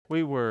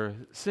we were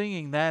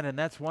singing that, and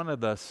that's one of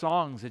the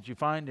songs that you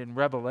find in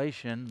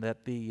Revelation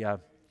that the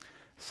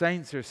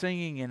saints are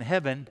singing in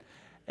heaven.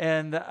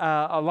 And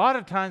a lot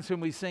of times when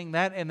we sing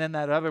that, and then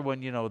that other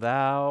one,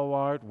 thou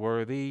art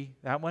worthy,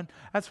 that one,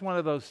 that's one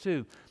of those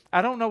too.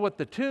 I don't know what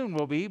the tune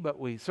will be, but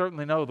we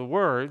certainly know the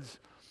words.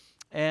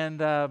 And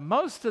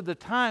most of the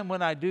time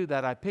when I do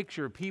that, I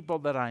picture people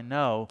that I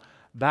know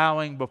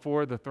bowing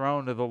before the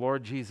throne of the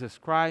Lord Jesus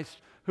Christ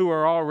who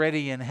are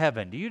already in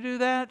heaven. Do you do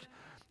that?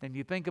 And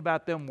you think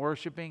about them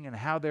worshiping and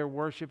how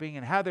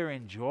they're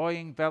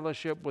enjoying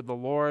fellowship with the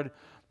Lord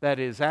that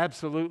is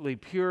absolutely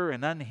pure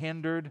and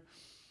unhindered.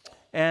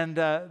 And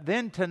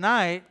then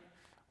tonight,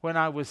 when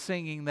I was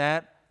singing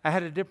that, I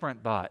had a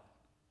different thought.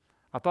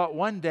 I thought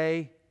one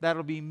day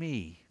that'll be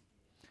me.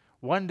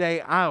 One day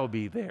I'll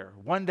be there.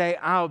 One day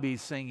I'll be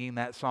singing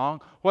that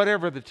song,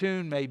 whatever the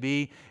tune may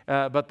be,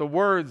 but the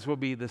words will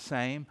be the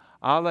same.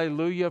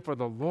 Alleluia, for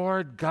the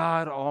Lord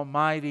God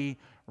Almighty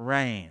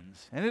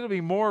reigns. And it'll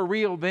be more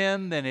real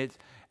then than it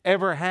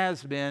ever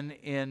has been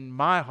in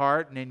my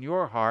heart and in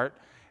your heart.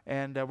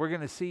 And we're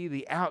going to see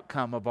the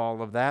outcome of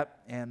all of that.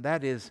 And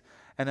that is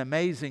an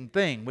amazing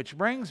thing, which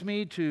brings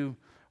me to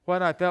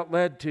what I felt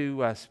led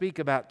to speak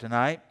about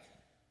tonight.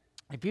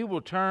 If you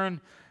will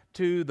turn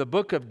to the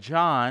book of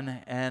John,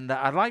 and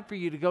I'd like for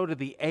you to go to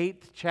the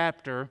 8th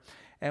chapter,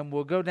 and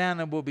we'll go down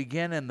and we'll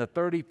begin in the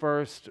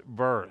 31st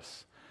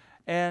verse.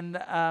 And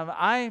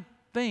I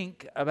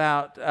think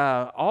about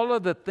all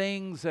of the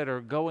things that are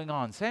going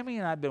on. Sammy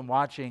and I have been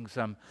watching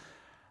some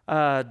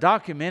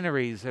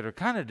documentaries that are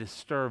kind of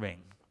disturbing.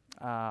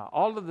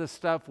 All of the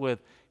stuff with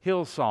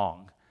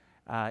Hillsong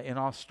in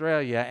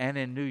Australia and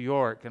in New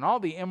York, and all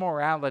the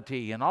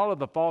immorality and all of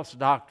the false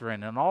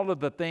doctrine and all of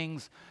the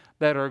things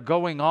that are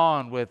going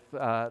on with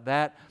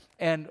that.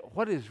 And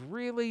what is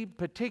really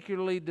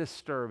particularly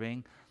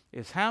disturbing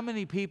is how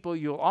many people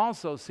you'll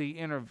also see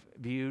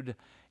interviewed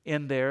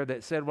in there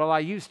that said, well, I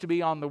used to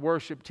be on the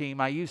worship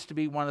team. I used to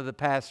be one of the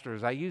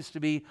pastors. I used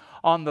to be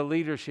on the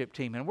leadership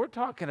team. And we're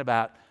talking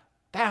about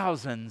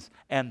thousands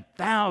and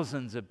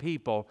thousands of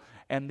people.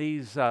 And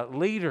these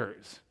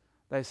leaders,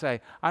 they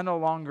say, I no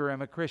longer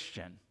am a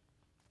Christian.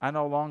 I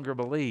no longer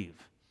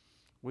believe.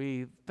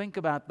 We think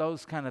about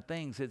those kind of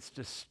things. It's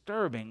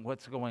disturbing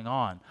what's going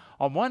on.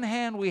 On one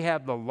hand, we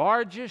have the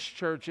largest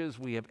churches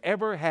we have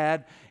ever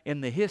had in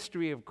the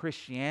history of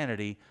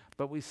Christianity,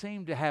 but we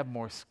seem to have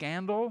more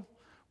scandal.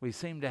 We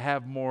seem to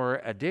have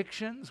more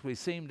addictions. We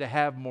seem to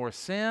have more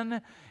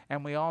sin.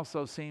 And we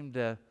also seem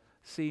to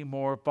see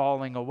more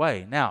falling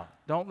away. Now,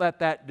 don't let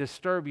that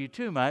disturb you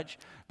too much,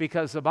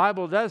 because the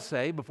Bible does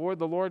say before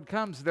the Lord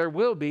comes, there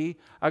will be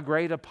a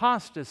great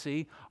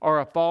apostasy or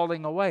a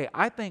falling away.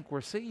 I think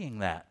we're seeing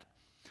that.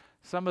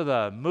 Some of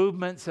the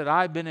movements that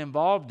I've been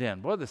involved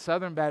in, the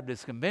Southern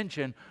Baptist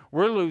Convention,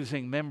 we're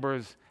losing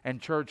members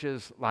and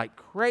churches like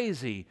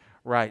crazy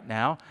right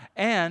now.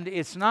 And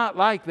it's not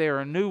like there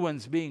are new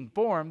ones being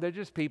formed. They're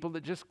just people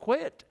that just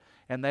quit.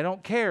 And they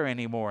don't care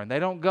anymore. And they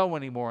don't go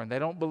anymore. And they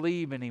don't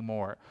believe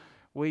anymore.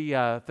 We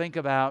think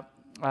about,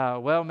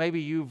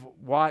 maybe you've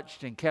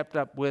watched and kept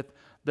up with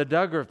the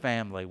Duggar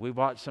family. We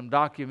watched some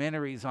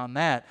documentaries on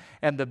that.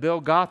 And the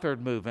Bill Gothard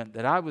movement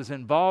that I was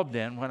involved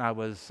in when I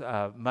was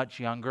much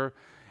younger.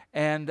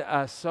 And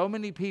so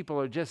many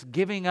people are just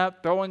giving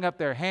up, throwing up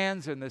their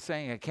hands, and they're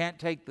saying, I can't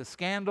take the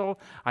scandal.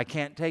 I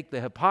can't take the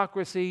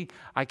hypocrisy.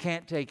 I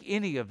can't take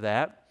any of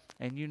that.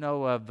 And you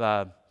know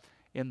of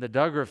in the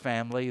Duggar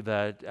family,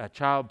 the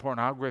child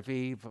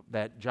pornography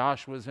that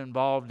Josh was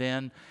involved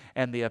in,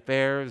 and the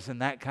affairs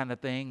and that kind of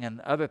thing, and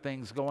other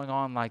things going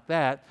on like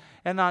that.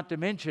 And not to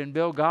mention,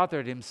 Bill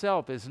Gothard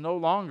himself is no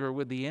longer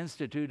with the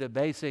Institute of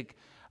Basic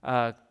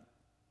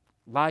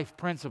Life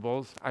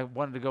Principles. I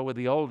wanted to go with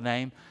the old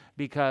name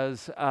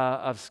because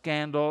of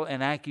scandal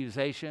and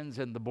accusations,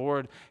 and the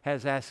board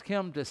has asked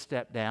him to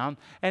step down.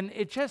 And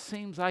it just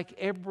seems like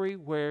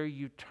everywhere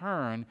you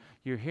turn,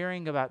 you're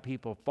hearing about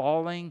people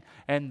falling,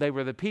 and they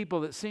were the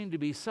people that seemed to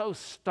be so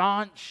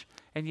staunch,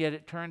 and yet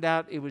it turned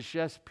out it was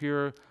just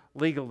pure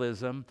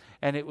legalism,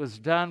 and it was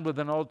done with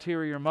an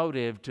ulterior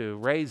motive to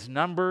raise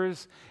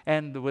numbers,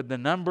 and with the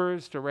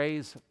numbers to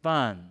raise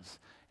funds.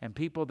 And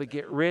people that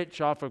get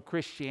rich off of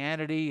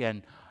Christianity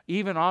and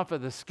even off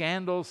of the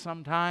scandals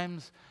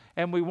sometimes.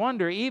 And we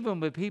wonder,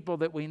 even with people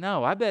that we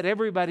know, I bet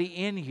everybody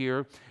in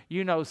here,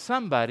 you know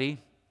somebody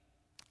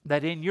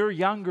that in your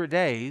younger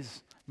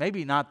days,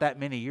 maybe not that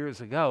many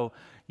years ago,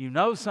 you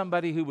know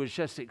somebody who was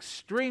just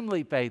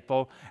extremely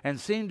faithful and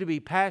seemed to be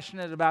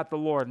passionate about the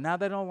Lord. Now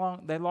they no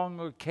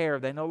longer care.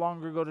 They no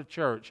longer go to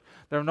church.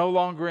 They're no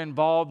longer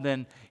involved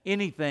in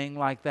anything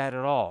like that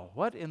at all.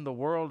 What in the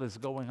world is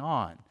going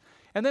on?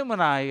 And then when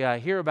I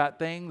hear about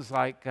things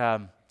like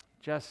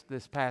just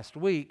this past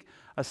week,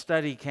 a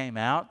study came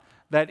out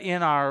that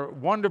in our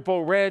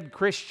wonderful red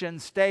Christian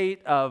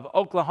state of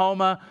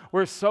Oklahoma,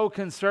 we're so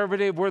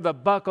conservative, we're the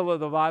buckle of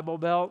the Bible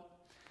Belt.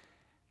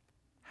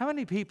 How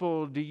many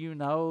people do you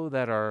know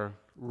that are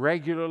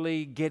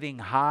regularly getting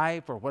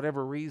high for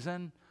whatever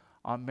reason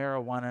on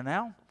marijuana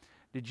now?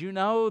 Did you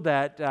know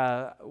that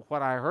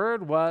what I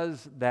heard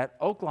was that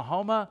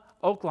Oklahoma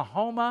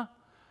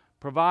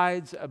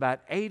provides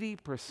about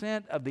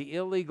 80% of the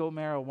illegal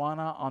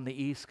marijuana on the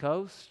East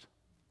Coast?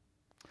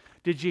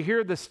 Did you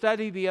hear the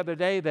study the other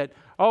day that,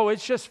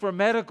 it's just for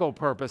medical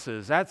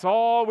purposes. That's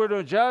all we're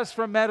doing, just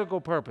for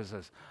medical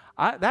purposes.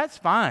 That's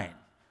fine.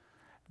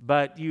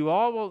 But you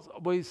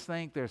always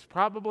think there's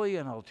probably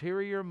an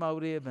ulterior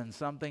motive and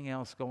something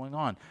else going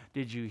on.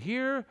 Did you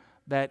hear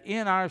that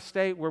in our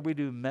state where we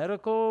do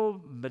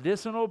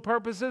medicinal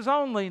purposes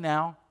only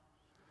now,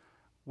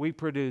 we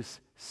produce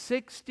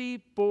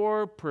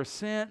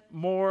 64%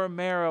 more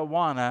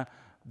marijuana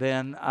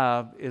than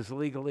is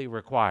legally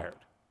required?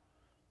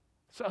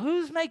 So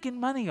who's making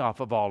money off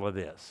of all of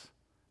this?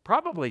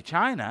 Probably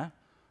China,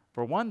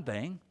 for one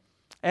thing.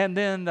 And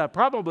then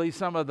probably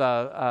some of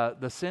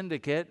the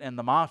syndicate and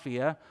the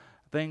mafia,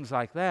 things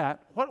like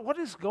that. What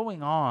is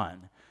going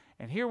on?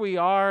 And here we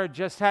are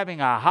just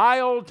having a high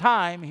old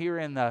time here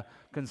in the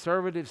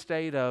conservative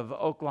state of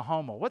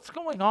Oklahoma. What's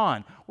going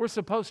on? We're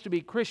supposed to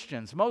be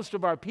Christians. Most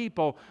of our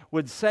people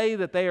would say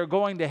that they are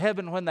going to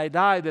heaven when they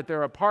die, that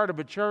they're a part of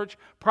a church,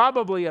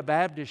 probably a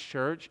Baptist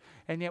church,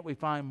 and yet we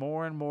find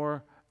more and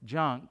more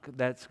junk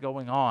that's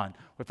going on.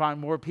 We find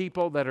more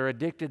people that are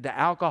addicted to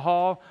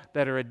alcohol,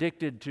 that are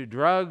addicted to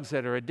drugs,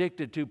 that are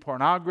addicted to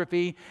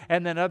pornography,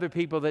 and then other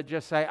people that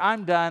just say,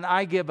 I'm done,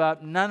 I give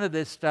up, none of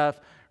this stuff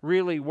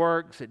really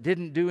works, it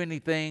didn't do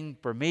anything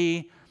for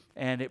me,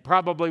 and it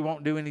probably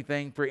won't do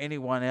anything for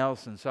anyone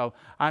else, and so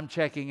I'm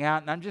checking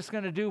out, and I'm just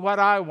going to do what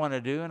I want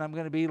to do, and I'm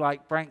going to be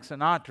like Frank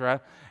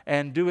Sinatra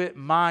and do it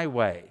my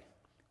way.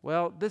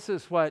 Well, this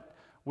is what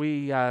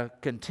we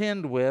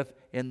contend with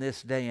in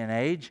this day and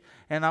age.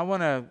 And I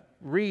want to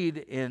read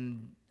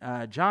in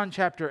John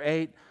chapter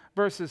 8,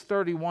 verses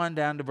 31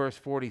 down to verse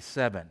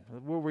 47.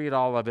 We'll read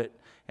all of it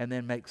and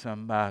then make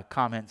some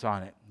comments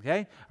on it.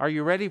 Okay? Are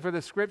you ready for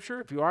the scripture?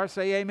 If you are,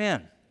 say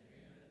amen.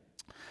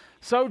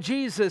 So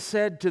Jesus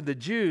said to the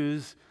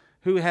Jews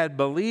who had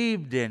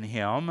believed in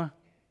him,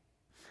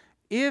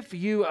 if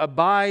you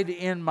abide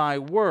in my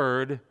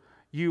word,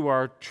 you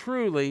are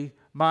truly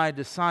my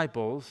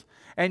disciples,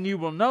 and you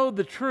will know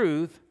the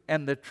truth,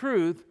 and the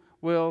truth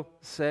will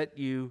set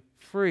you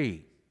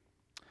free.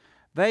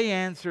 They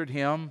answered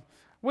him,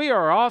 we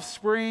are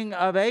offspring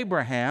of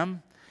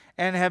Abraham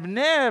and have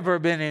never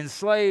been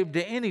enslaved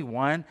to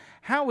anyone.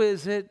 How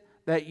is it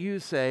that you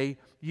say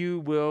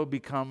you will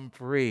become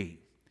free?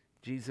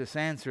 Jesus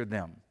answered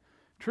them,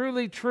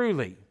 truly,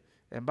 truly.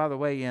 And by the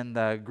way, in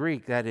the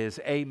Greek, that is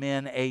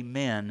amen,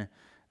 amen,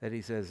 that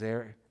he says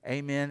there.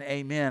 Amen,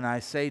 amen, I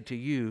say to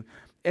you,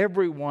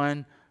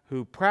 everyone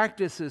who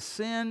practices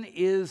sin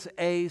is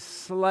a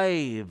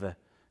slave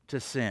to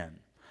sin.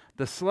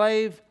 The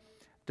slave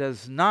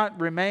does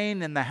not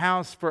remain in the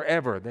house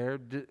forever. They're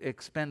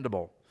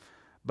expendable.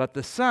 But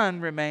the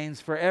Son remains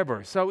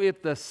forever. So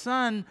if the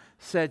Son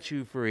sets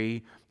you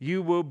free,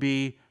 you will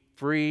be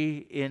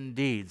free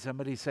indeed.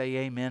 Somebody say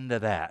amen to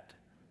that.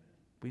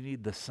 We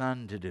need the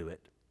Son to do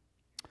it.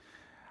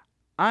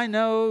 I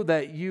know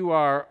that you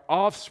are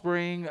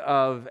offspring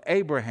of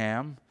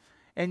Abraham,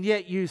 and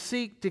yet you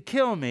seek to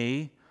kill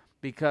me,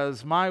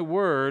 because my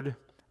word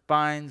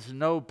finds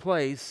no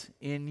place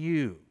in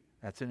you.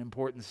 That's an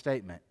important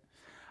statement.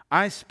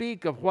 I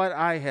speak of what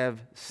I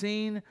have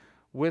seen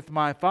with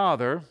my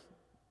Father,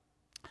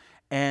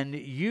 and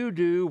you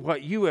do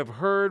what you have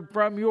heard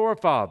from your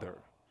father.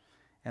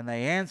 And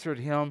they answered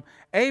him,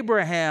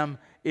 Abraham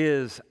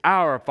is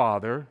our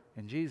father.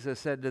 And Jesus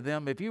said to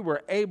them, if you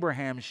were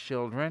Abraham's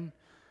children,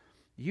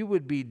 you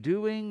would be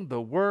doing the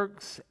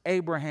works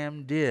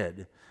Abraham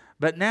did.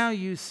 But now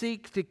you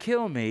seek to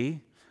kill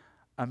me,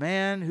 a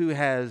man who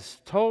has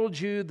told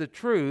you the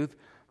truth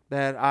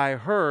that I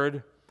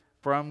heard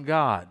from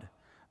God.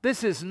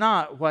 This is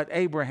not what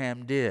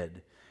Abraham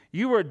did.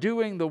 You are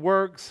doing the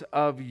works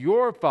of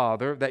your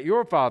father, that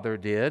your father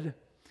did.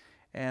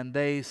 And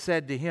they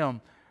said to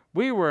him,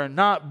 we were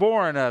not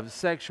born of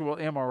sexual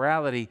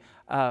immorality.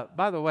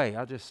 By the way,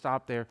 I'll just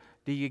stop there.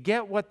 Do you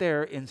get what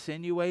they're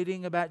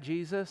insinuating about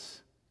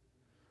Jesus?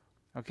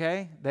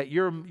 Okay? That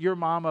your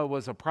mama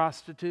was a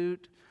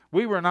prostitute.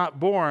 We were not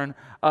born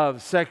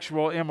of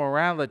sexual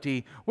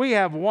immorality. We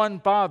have one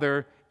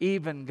Father,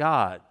 even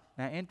God.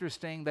 Now,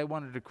 interesting, they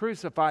wanted to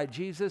crucify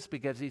Jesus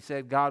because he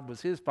said God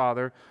was his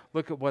Father.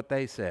 Look at what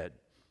they said.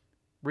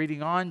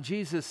 Reading on,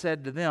 Jesus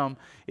said to them,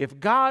 if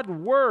God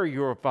were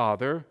your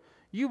Father,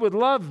 you would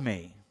love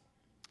me.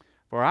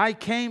 For I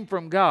came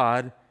from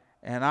God,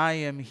 and I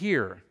am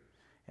here.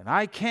 And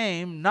I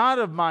came not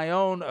of my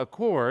own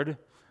accord,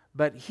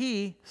 but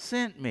he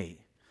sent me.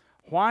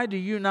 Why do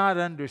you not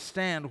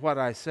understand what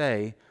I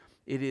say?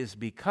 It is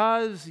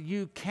because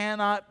you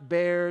cannot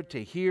bear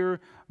to hear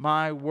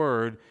my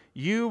word.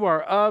 You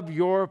are of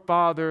your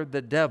father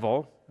the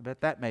devil. I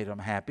bet that made him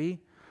happy.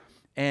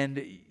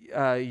 And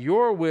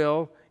your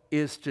will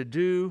is to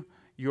do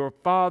your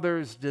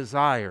father's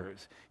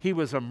desires. He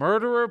was a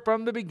murderer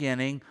from the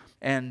beginning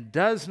and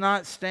does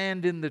not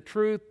stand in the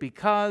truth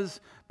because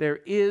there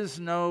is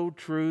no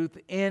truth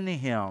in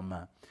him.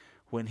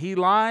 When he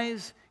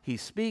lies, He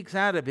speaks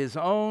out of his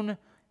own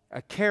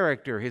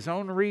character, his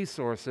own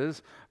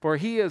resources, for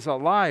he is a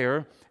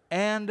liar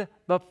and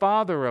the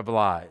father of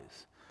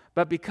lies.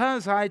 But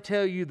because I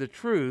tell you the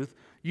truth,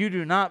 you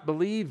do not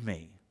believe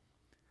me.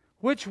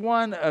 Which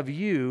one of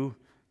you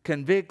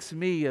convicts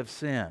me of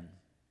sin?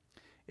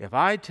 If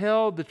I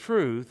tell the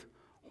truth,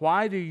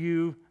 why do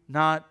you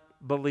not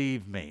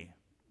believe me?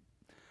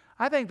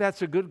 I think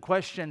that's a good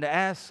question to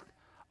ask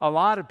a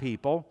lot of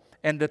people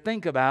and to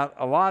think about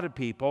a lot of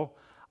people.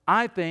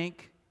 I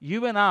think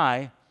you and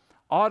I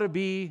ought to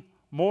be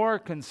more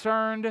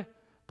concerned,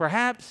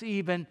 perhaps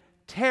even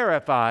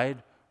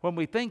terrified, when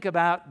we think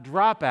about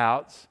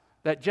dropouts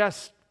that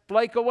just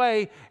flake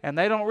away and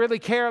they don't really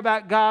care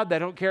about God, they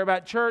don't care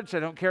about church, they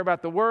don't care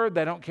about the Word,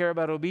 they don't care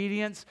about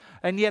obedience,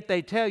 and yet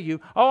they tell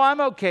you, oh,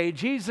 I'm okay,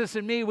 Jesus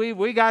and me,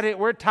 we got it,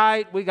 we're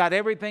tight, we got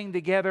everything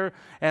together,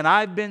 and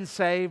I've been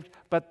saved.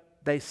 But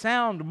they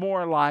sound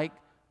more like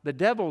the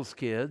devil's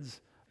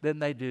kids than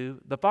they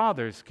do the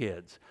Father's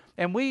kids.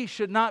 And we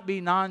should not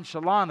be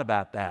nonchalant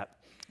about that.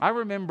 I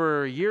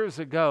remember years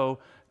ago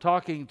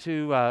talking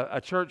to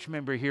a church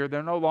member here.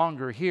 They're no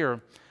longer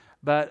here,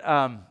 but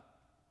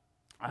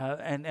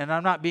and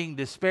I'm not being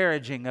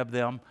disparaging of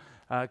them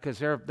because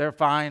they're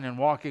fine and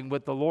walking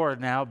with the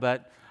Lord now.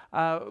 But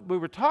we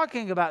were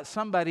talking about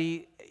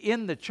somebody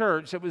in the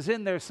church that was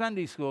in their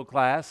Sunday school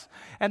class,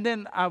 and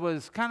then I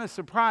was kind of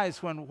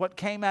surprised when what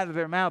came out of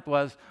their mouth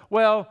was,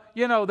 well,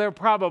 you know, they're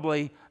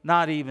probably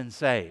not even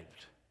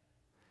saved.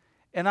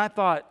 And I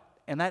thought,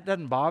 and that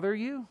doesn't bother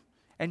you?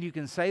 And you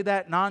can say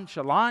that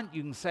nonchalant.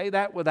 You can say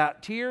that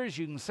without tears.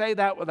 You can say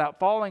that without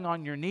falling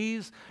on your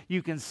knees.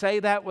 You can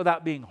say that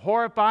without being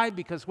horrified,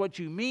 because what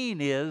you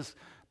mean is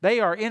they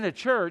are in a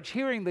church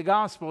hearing the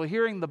gospel,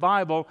 hearing the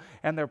Bible,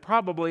 and they're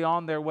probably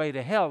on their way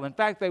to hell. In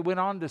fact, they went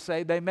on to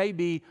say they may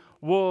be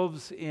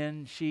wolves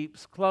in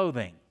sheep's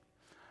clothing.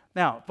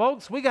 Now,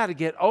 folks, we got to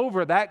get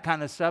over that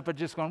kind of stuff of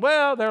just going,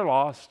 well, they're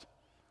lost.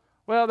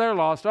 Well, they're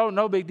lost. Oh,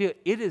 no big deal.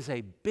 It is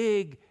a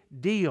big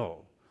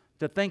deal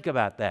to think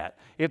about that.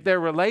 If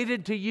they're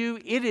related to you,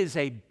 it is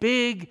a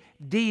big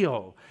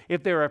deal.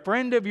 If they're a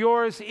friend of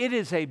yours, it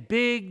is a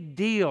big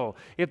deal.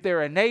 If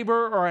they're a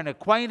neighbor or an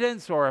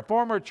acquaintance or a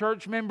former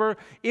church member,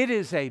 it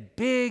is a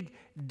big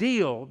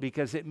deal,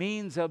 because it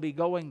means they'll be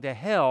going to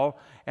hell,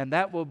 and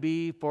that will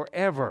be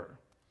forever.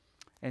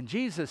 And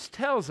Jesus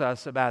tells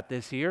us about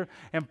this here,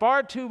 and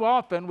far too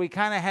often we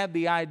kind of have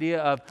the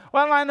idea of,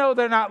 well, I know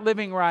they're not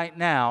living right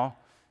now,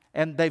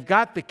 and they've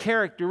got the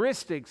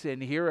characteristics in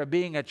here of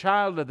being a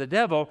child of the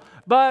devil,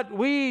 but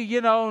we,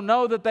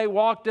 know that they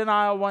walked an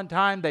aisle one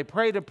time, they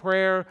prayed a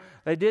prayer,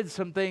 they did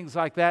some things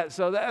like that,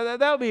 so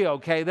they'll be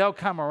okay, they'll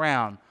come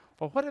around.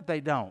 Well, what if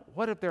they don't?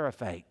 What if they're a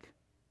fake?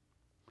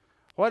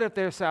 What if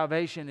their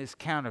salvation is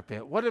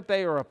counterfeit? What if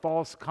they are a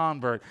false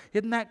convert?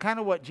 Isn't that kind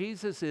of what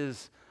Jesus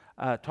is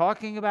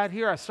talking about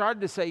here? I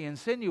started to say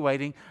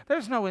insinuating.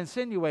 There's no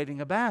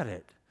insinuating about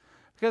it.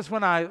 Because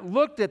when I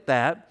looked at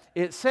that,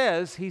 it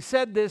says he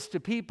said this to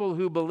people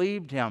who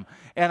believed him.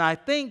 And I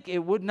think it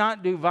would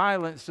not do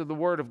violence to the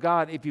Word of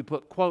God if you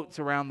put quotes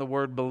around the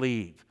word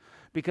believe.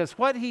 Because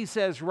what he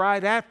says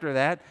right after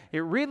that, it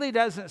really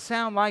doesn't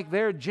sound like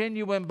they're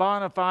genuine,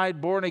 bona fide,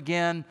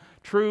 born-again,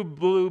 true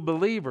blue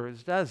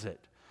believers, does it?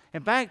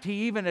 In fact,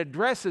 he even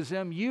addresses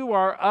them, you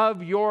are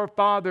of your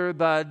father,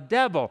 the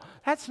devil.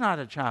 That's not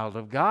a child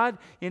of God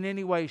in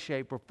any way,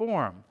 shape, or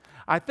form.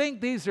 I think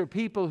these are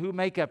people who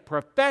make a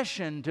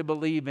profession to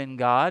believe in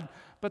God,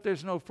 but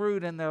there's no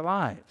fruit in their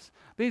lives.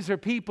 These are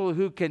people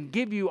who can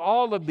give you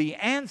all of the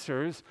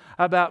answers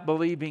about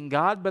believing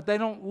God, but they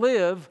don't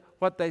live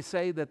what they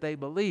say that they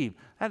believe.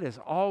 That has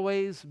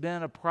always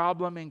been a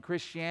problem in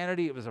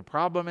Christianity. It was a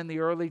problem in the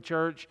early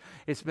church.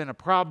 It's been a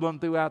problem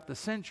throughout the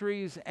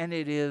centuries, and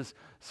it is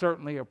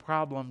certainly a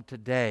problem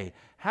today.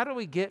 How do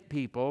we get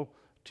people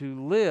to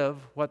live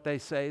what they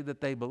say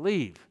that they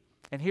believe?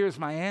 And here's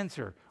my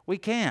answer. We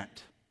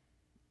can't.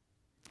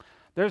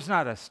 There's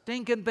not a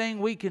stinking thing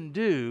we can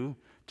do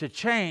to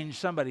change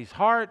somebody's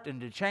heart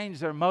and to change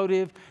their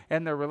motive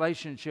and their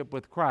relationship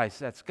with Christ.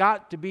 That's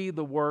got to be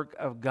the work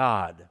of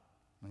God.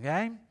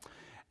 Okay?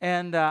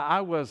 And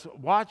I was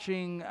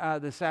watching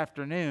this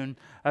afternoon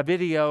a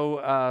video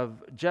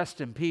of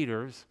Justin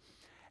Peters,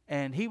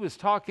 and he was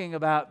talking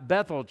about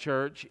Bethel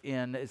Church.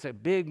 It's a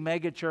big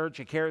mega church,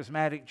 a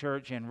charismatic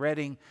church in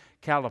Redding,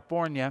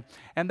 California.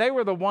 And they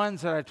were the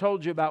ones that I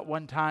told you about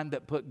one time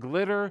that put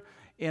glitter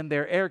in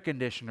their air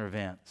conditioner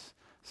vents,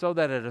 so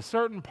that at a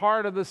certain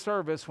part of the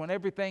service, when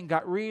everything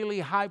got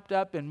really hyped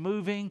up and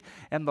moving,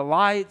 and the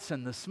lights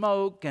and the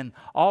smoke and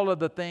all of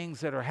the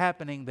things that are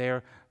happening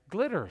there,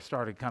 glitter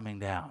started coming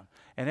down.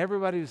 And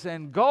everybody was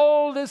saying,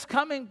 gold is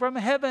coming from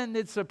heaven.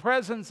 It's the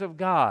presence of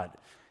God.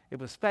 It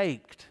was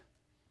faked.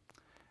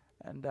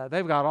 And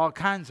they've got all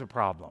kinds of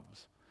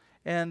problems.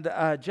 And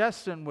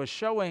Justin was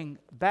showing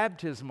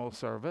baptismal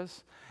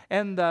service,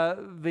 and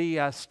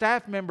the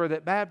staff member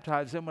that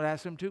baptized him would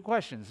ask him two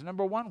questions.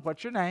 Number one,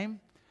 what's your name?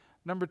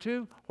 Number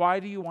two, why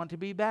do you want to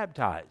be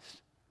baptized?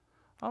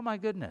 Oh my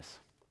goodness.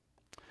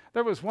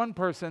 There was one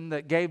person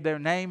that gave their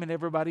name and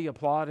everybody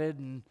applauded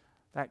and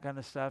that kind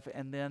of stuff.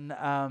 And then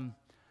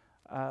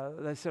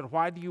they said,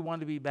 why do you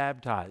want to be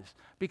baptized?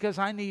 Because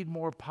I need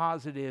more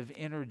positive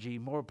energy,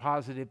 more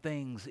positive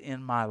things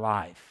in my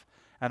life.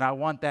 And I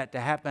want that to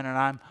happen, and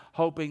I'm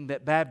hoping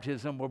that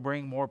baptism will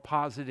bring more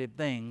positive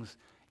things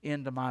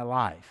into my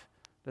life.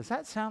 Does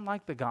that sound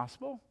like the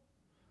gospel?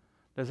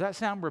 Does that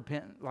sound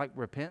like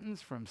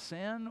repentance from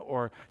sin,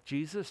 or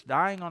Jesus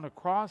dying on a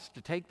cross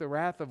to take the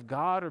wrath of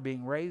God, or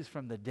being raised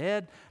from the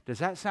dead? Does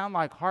that sound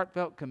like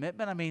heartfelt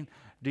commitment? I mean,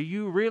 do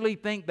you really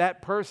think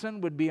that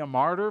person would be a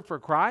martyr for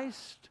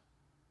Christ?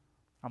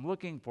 I'm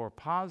looking for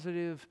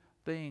positive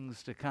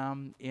things to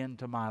come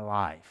into my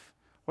life.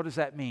 What does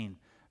that mean?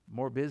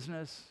 More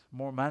business,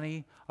 more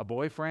money, a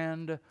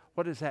boyfriend?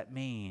 What does that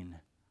mean?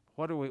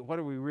 What are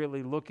we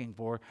really looking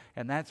for?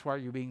 And that's why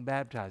you're being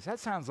baptized. That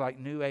sounds like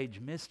New Age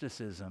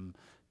mysticism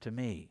to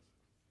me.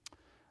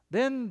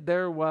 Then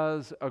there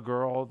was a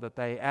girl that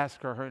they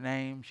asked her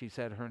name. She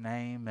said her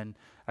name, and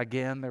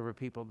again, there were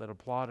people that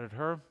applauded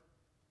her.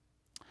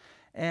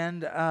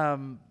 And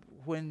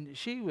when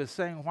she was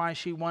saying why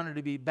she wanted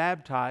to be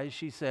baptized,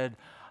 she said,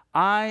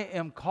 I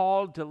am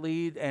called to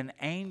lead an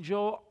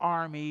angel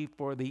army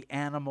for the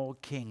animal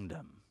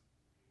kingdom.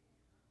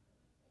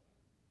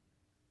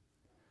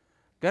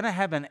 Going to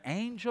have an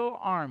angel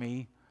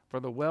army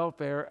for the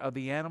welfare of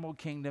the animal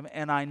kingdom,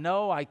 and I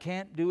know I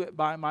can't do it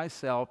by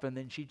myself. And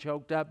then she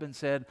choked up and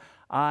said,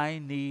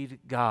 I need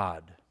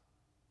God.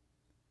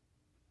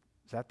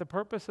 Is that the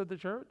purpose of the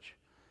church?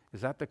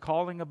 Is that the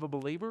calling of a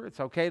believer? It's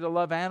okay to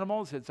love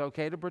animals. It's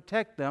okay to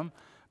protect them.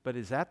 But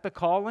is that the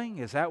calling?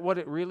 Is that what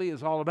it really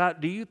is all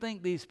about? Do you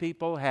think these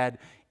people had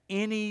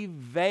any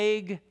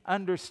vague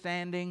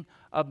understanding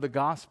of the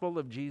gospel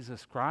of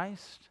Jesus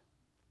Christ?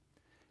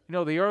 You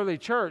know, the early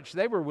church,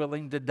 they were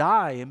willing to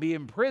die and be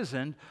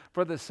imprisoned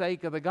for the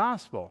sake of the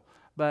gospel.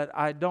 But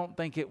I don't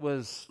think it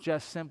was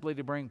just simply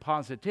to bring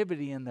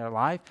positivity in their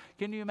life.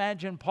 Can you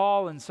imagine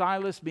Paul and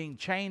Silas being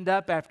chained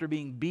up after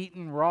being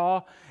beaten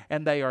raw?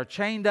 And they are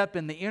chained up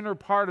in the inner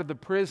part of the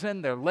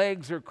prison. Their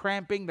legs are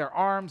cramping, their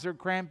arms are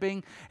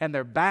cramping, and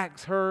their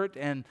backs hurt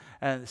and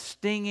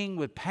stinging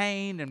with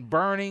pain and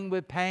burning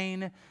with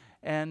pain.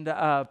 And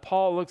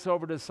Paul looks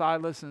over to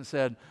Silas and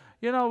said,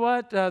 you know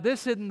what?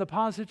 This isn't the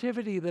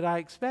positivity that I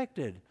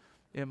expected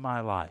in my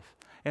life.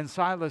 And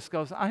Silas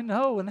goes, I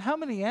know, and how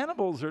many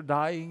animals are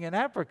dying in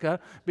Africa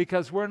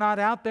because we're not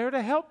out there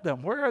to help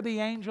them? Where are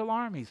the angel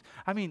armies?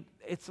 I mean,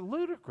 it's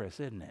ludicrous,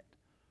 isn't it?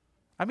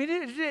 I mean,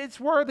 it's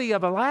worthy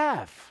of a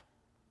laugh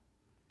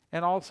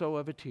and also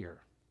of a tear.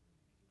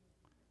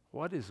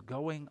 What is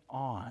going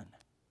on?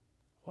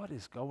 What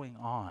is going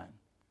on?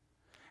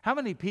 How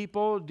many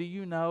people do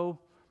you know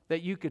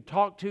that you could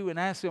talk to and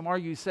ask them, are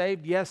you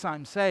saved? Yes,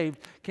 I'm saved.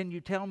 Can you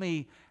tell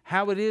me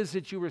how it is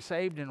that you were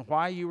saved and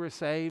why you were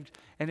saved?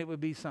 And it would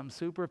be some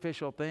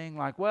superficial thing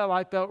like, well,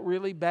 I felt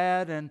really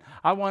bad and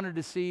I wanted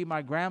to see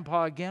my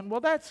grandpa again.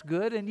 Well, that's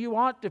good, and you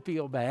ought to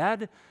feel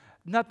bad.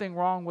 Nothing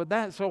wrong with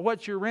that. So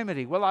what's your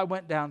remedy? Well, I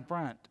went down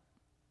front.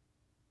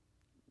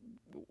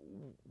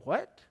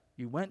 What?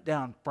 You went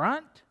down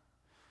front?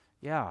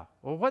 Yeah.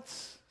 Well,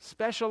 what's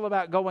special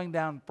about going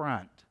down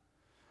front?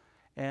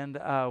 And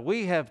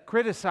we have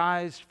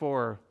criticized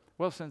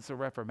since the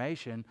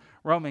Reformation,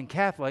 Roman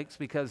Catholics,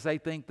 because they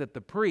think that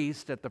the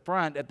priest at the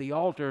front, at the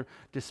altar,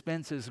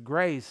 dispenses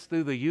grace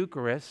through the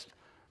Eucharist.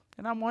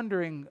 And I'm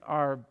wondering,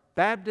 are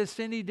Baptists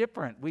any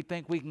different? We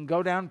think we can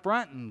go down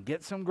front and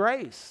get some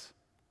grace.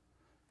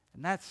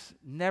 And that's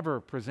never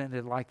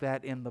presented like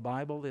that in the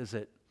Bible, is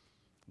it?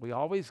 We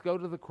always go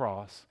to the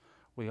cross.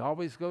 We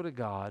always go to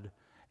God.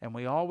 And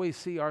we always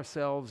see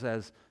ourselves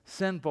as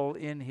sinful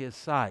in His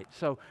sight.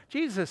 So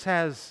Jesus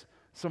has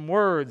some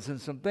words and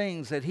some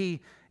things that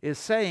He is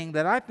saying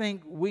that I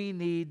think we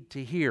need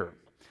to hear.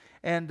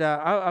 And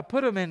I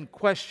put them in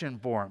question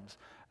forms.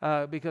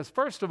 Because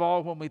first of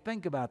all, when we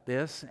think about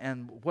this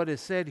and what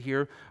is said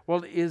here,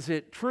 well, is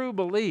it true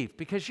belief?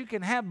 Because you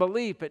can have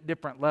belief at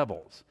different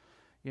levels.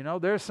 You know,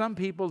 there are some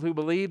people who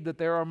believe that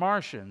there are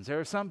Martians. There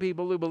are some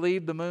people who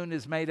believe the moon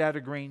is made out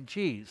of green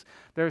cheese.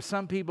 There are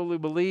some people who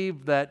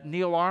believe that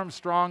Neil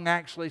Armstrong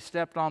actually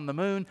stepped on the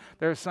moon.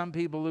 There are some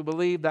people who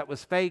believe that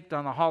was faked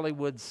on a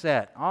Hollywood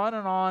set. On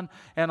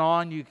and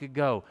on you could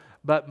go.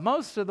 But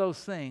most of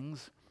those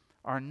things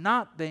are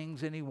not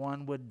things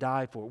anyone would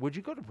die for. Would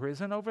you go to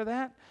prison over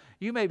that?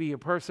 You may be a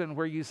person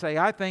where you say,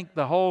 I think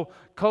the whole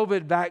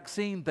COVID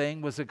vaccine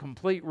thing was a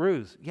complete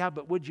ruse. Yeah,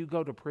 but would you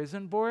go to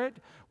prison for it?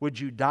 Would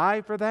you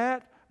die for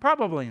that?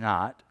 Probably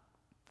not.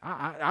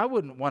 I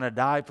wouldn't want to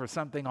die for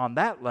something on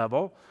that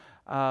level.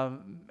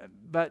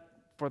 But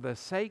for the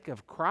sake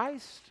of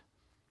Christ,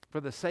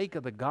 for the sake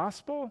of the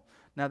gospel,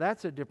 now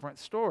that's a different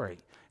story.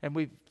 And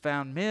we've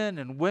found men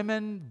and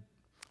women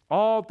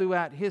all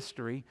throughout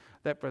history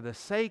that for the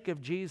sake of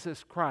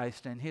Jesus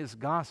Christ and His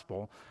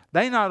gospel,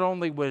 they not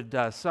only would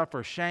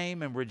suffer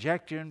shame and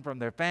rejection from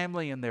their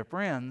family and their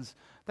friends,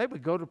 they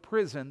would go to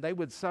prison, they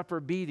would suffer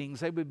beatings,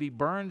 they would be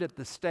burned at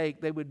the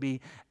stake, they would be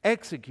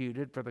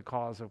executed for the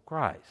cause of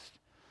Christ.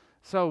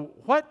 So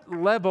what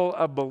level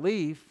of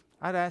belief,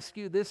 I'd ask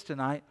you this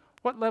tonight,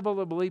 what level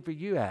of belief are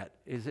you at?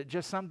 Is it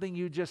just something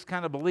you just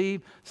kind of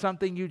believe,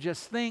 something you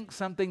just think,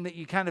 something that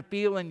you kind of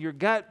feel in your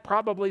gut,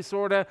 probably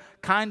sort of,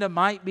 kind of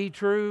might be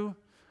true?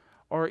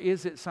 Or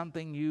is it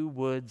something you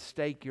would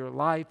stake your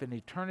life and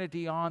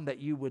eternity on, that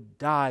you would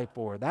die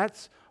for?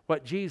 That's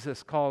what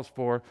Jesus calls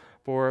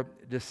for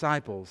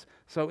disciples.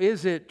 So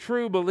is it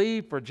true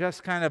belief or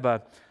just kind of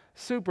a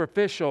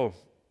superficial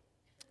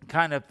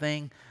kind of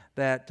thing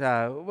that,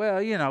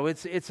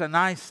 it's a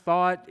nice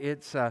thought.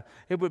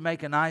 It would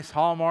make a nice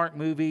Hallmark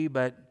movie,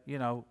 but,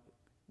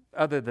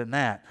 other than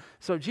that.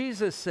 So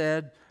Jesus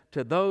said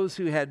to those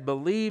who had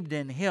believed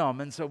in Him,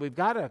 and so we've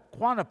got to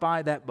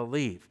quantify that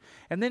belief.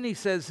 And then He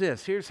says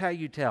this, here's how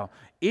you tell.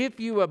 If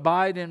you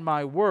abide in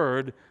my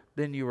word,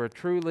 then you are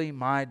truly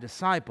my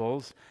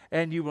disciples,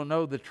 and you will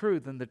know the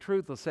truth, and the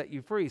truth will set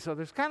you free. So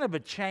there's kind of a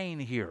chain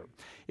here.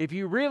 If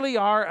you really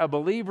are a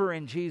believer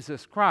in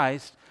Jesus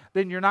Christ,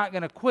 then you're not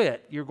going to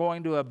quit. You're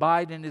going to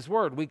abide in His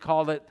word. We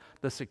call it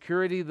the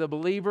security of the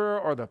believer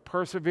or the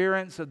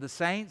perseverance of the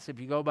saints, if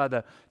you go by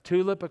the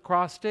tulip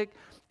acrostic.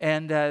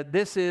 And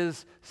this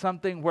is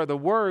something where the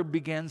word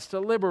begins to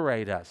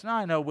liberate us. Now,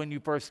 I know when you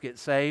first get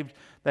saved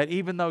that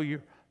even though your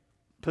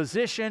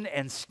position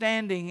and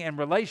standing and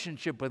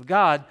relationship with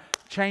God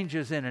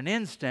changes in an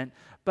instant,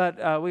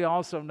 but we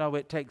also know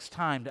it takes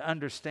time to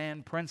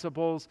understand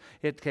principles.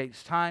 It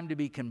takes time to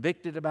be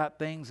convicted about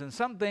things. And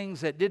some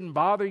things that didn't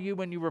bother you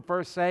when you were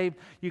first saved,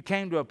 you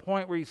came to a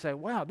point where you say,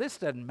 wow, this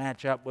doesn't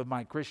match up with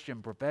my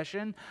Christian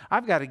profession.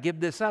 I've got to give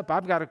this up.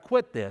 I've got to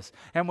quit this.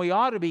 And we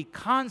ought to be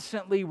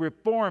constantly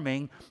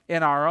reforming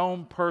in our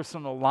own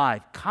personal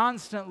life,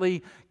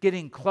 constantly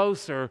getting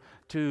closer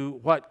to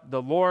what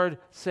the Lord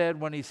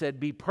said when He said,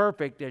 be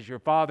perfect as your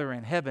Father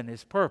in heaven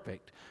is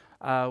perfect.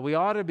 We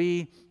ought to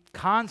be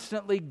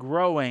constantly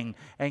growing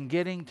and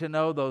getting to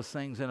know those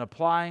things and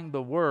applying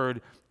the Word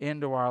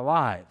into our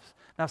lives.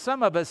 Now,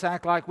 some of us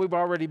act like we've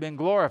already been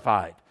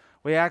glorified.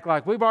 We act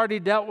like we've already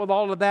dealt with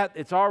all of that.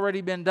 It's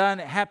already been done.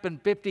 It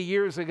happened 50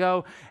 years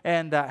ago.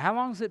 And how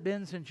long has it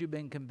been since you've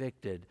been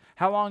convicted?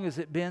 How long has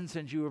it been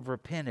since you have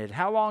repented?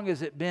 How long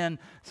has it been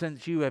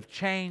since you have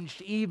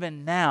changed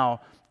even now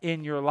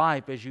in your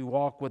life as you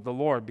walk with the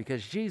Lord?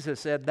 Because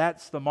Jesus said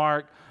that's the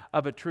mark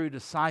of a true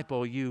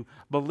disciple. You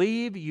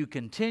believe, you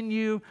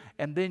continue,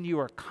 and then you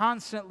are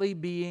constantly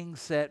being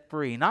set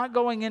free. Not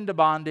going into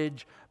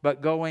bondage,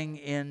 but going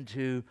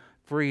into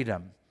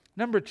freedom.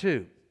 Number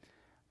 2,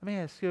 let me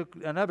ask you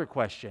another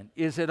question.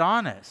 Is it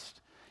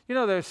honest?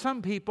 There's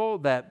some people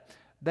that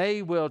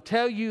they will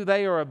tell you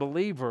they are a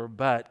believer,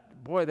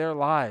 but boy, their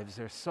lives,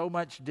 there's so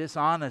much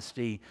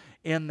dishonesty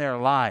in their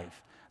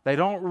life. They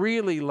don't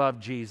really love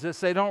Jesus.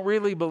 They don't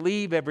really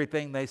believe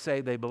everything they say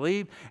they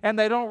believe. And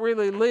they don't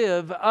really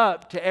live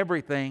up to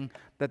everything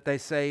that they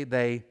say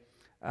they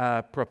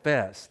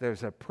profess.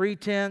 There's a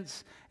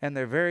pretense, and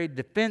they're very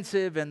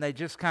defensive, and they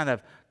just kind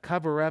of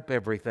cover up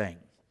everything.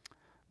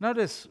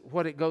 Notice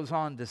what it goes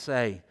on to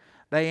say.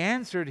 They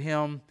answered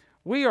Him,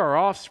 we are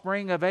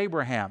offspring of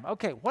Abraham.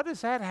 Okay, what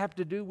does that have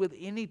to do with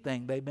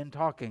anything they've been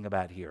talking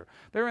about here?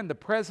 They're in the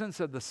presence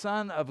of the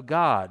Son of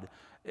God.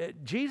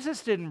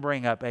 Jesus didn't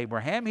bring up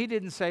Abraham. He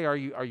didn't say, are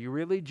you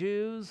really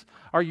Jews?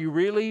 Are you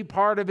really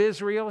part of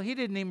Israel? He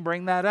didn't even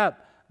bring that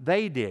up.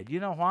 They did. You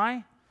know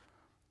why?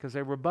 Because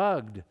they were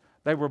bugged.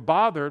 They were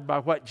bothered by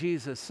what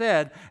Jesus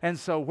said. And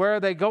so where are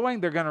they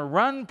going? They're going to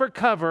run for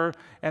cover,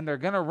 and they're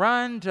going to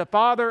run to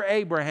Father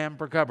Abraham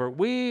for cover.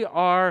 We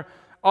are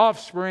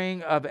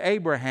offspring of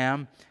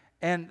Abraham.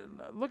 And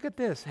look at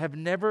this, have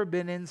never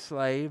been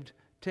enslaved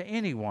to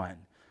anyone.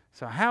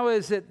 So how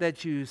is it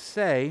that you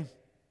say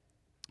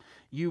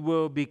you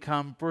will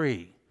become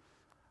free?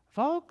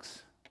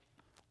 Folks,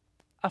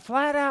 a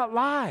flat out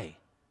lie.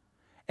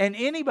 And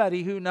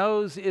anybody who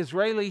knows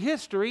Israeli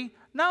history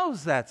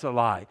knows that's a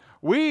lie.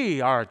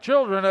 We are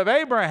children of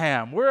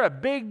Abraham. We're a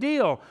big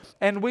deal.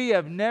 And we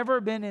have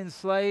never been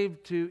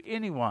enslaved to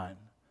anyone.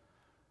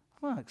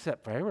 Well,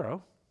 except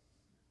Pharaoh.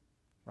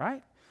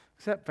 Right?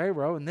 Except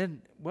Pharaoh. And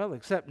then,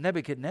 except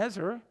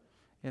Nebuchadnezzar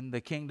in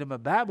the kingdom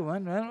of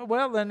Babylon.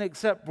 And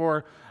except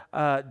for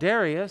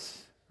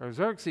Darius or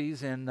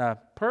Xerxes in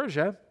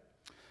Persia.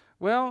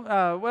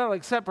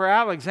 Except for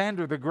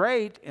Alexander the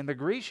Great in the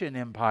Grecian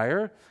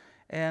Empire.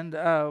 And,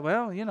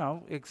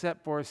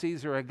 except for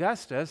Caesar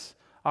Augustus,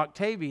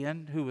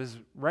 Octavian, who was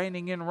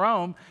reigning in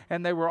Rome,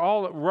 and they were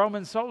all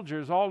Roman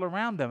soldiers all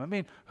around them. I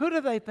mean, who do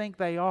they think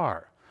they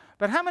are?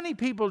 But how many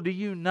people do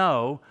you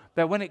know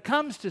that when it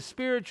comes to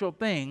spiritual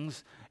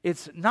things,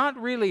 it's not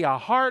really a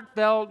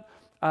heartfelt,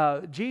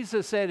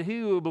 Jesus said, he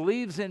who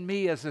believes in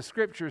me, as the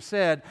scripture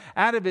said,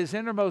 out of his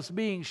innermost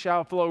being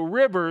shall flow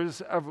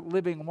rivers of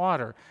living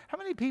water. How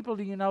many people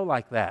do you know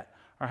like that?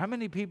 Or how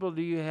many people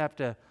do you have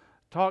to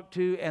talk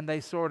to and they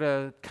sort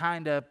of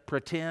kind of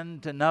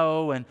pretend to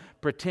know and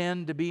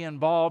pretend to be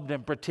involved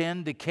and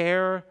pretend to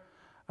care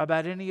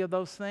about any of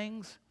those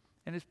things?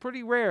 And it's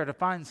pretty rare to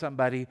find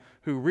somebody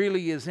who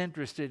really is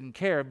interested and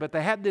care, but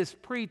they have this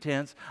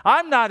pretense.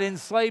 I'm not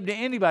enslaved to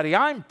anybody.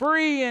 I'm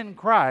free in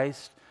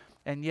Christ.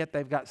 and yet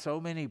they've got so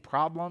many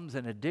problems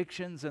and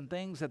addictions and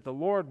things that the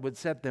Lord would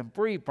set them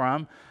free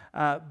from,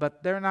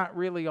 but they're not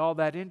really all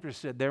that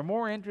interested. They're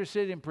more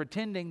interested in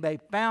pretending they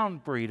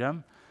found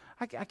freedom.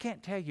 I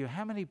can't tell you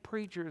how many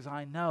preachers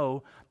I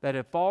know that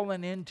have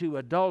fallen into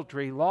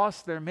adultery,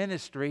 lost their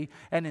ministry,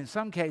 and in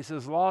some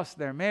cases lost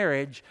their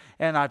marriage.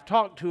 And I've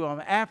talked to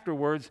them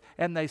afterwards,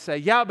 and they say,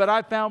 yeah, but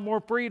I found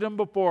more freedom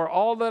before.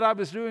 All that I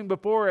was doing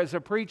before as a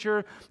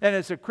preacher and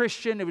as a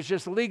Christian, it was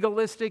just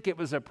legalistic. It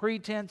was a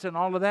pretense and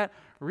all of that.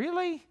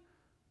 Really?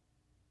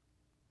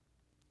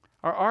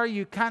 Or are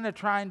you kind of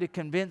trying to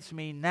convince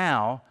me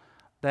now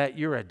that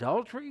your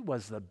adultery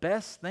was the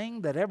best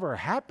thing that ever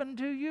happened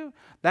to you?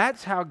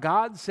 That's how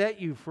God set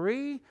you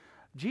free?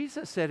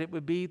 Jesus said it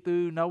would be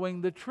through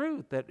knowing the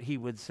truth that He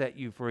would set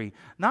you free,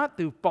 not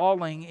through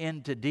falling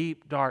into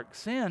deep, dark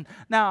sin.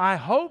 Now, I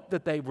hope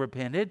that they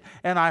repented,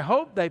 and I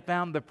hope they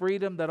found the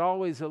freedom that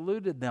always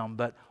eluded them.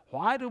 But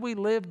why do we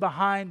live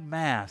behind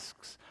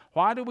masks?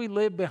 Why do we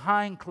live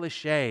behind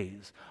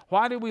cliches?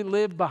 Why do we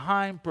live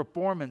behind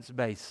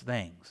performance-based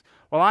things?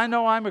 Well, I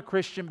know I'm a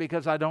Christian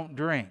because I don't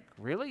drink.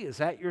 Really? Is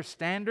that your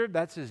standard?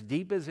 That's as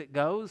deep as it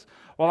goes?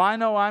 Well, I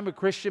know I'm a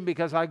Christian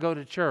because I go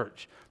to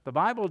church. The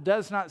Bible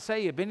does not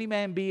say if any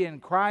man be in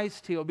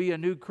Christ, he'll be a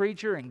new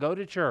creature and go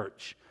to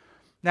church.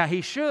 Now,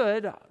 he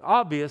should,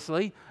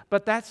 obviously,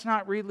 but that's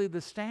not really the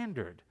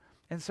standard.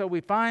 And so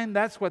we find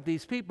that's what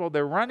these people,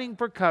 they're running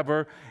for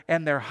cover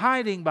and they're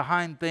hiding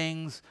behind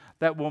things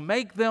that will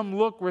make them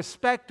look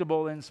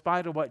respectable in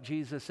spite of what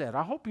Jesus said.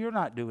 I hope you're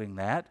not doing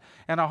that,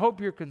 and I hope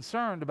you're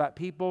concerned about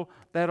people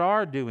that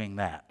are doing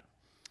that.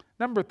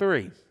 Number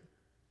 3,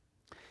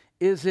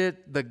 is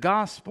it the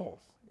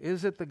gospel?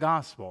 Is it the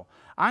gospel?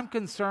 I'm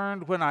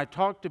concerned when I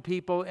talk to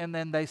people and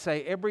then they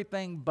say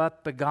everything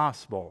but the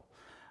gospel.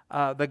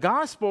 The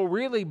gospel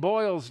really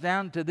boils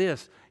down to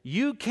this: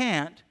 you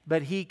can't,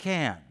 but He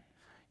can.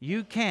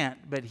 You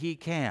can't, but He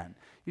can.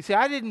 You see,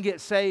 I didn't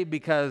get saved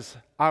because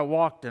I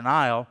walked an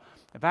aisle.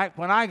 In fact,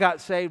 when I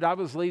got saved, I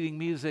was leading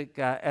music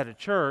at a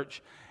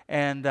church,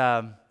 and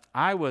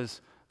I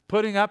was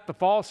putting up the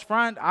false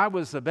front. I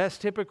was the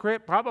best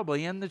hypocrite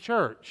probably in the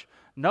church.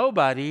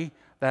 Nobody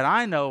that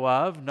I know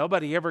of,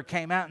 nobody ever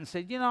came out and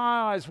said, you know, I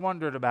always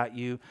wondered about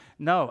you.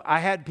 No, I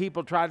had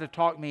people try to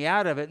talk me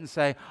out of it and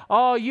say,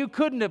 oh, you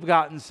couldn't have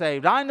gotten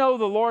saved. I know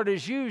the Lord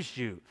has used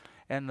you.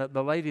 And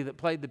the lady that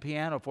played the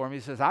piano for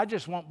me says, I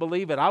just won't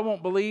believe it. I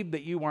won't believe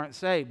that you weren't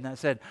saved. And I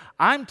said,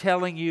 I'm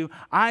telling you,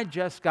 I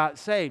just got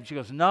saved. She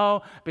goes,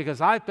 no, because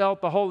I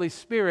felt the Holy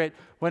Spirit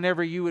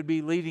whenever you would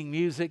be leading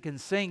music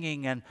and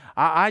singing, and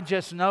I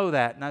just know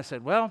that. And I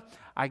said, well,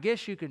 I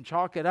guess you can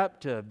chalk it up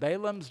to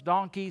Balaam's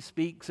donkey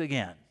speaks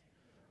again.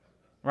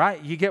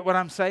 Right? You get what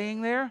I'm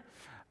saying there?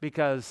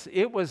 Because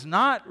it was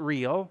not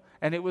real,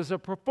 and it was a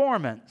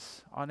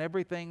performance on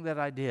everything that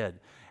I did.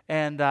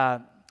 And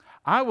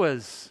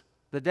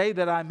the day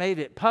that I made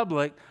it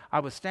public,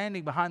 I was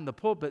standing behind the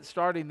pulpit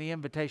starting the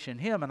invitation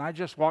hymn, and I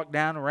just walked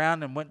down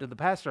around and went to the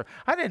pastor.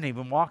 I didn't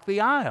even walk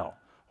the aisle.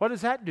 What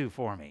does that do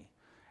for me?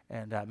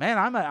 And man,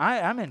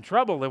 I'm in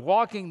trouble. If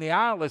walking the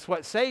aisle is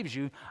what saves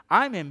you,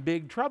 I'm in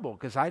big trouble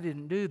because I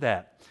didn't do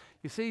that.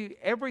 You see,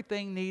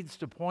 everything needs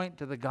to point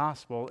to the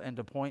gospel and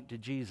to point to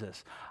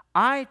Jesus.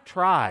 I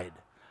tried.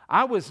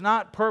 I was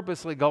not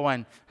purposely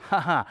going,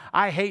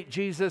 I hate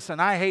Jesus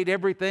and I hate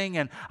everything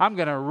and I'm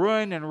going to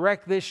ruin and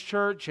wreck this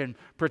church and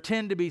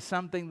pretend to be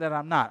something that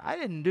I'm not. I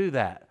didn't do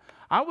that.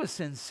 I was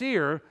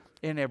sincere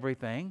in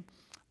everything,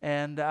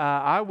 and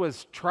I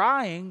was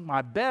trying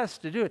my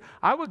best to do it.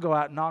 I would go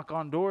out and knock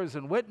on doors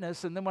and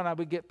witness, and then when I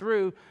would get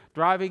through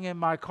driving in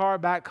my car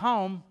back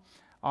home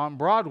on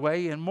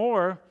Broadway and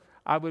more,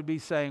 I would be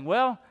saying,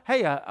 well,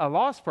 hey, a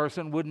lost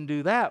person wouldn't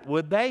do that,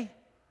 would they?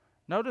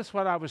 Notice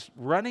what I was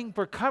running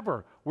for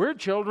cover. We're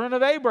children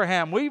of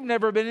Abraham. We've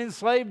never been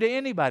enslaved to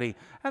anybody.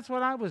 That's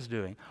what I was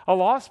doing. A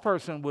lost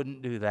person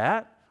wouldn't do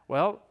that.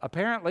 Well,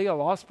 apparently a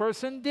lost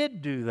person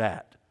did do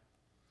that.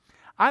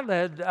 I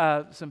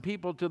led some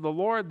people to the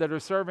Lord that are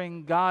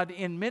serving God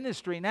in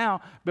ministry now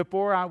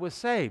before I was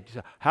saved.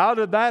 So how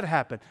did that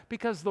happen?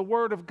 Because the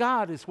Word of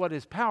God is what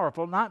is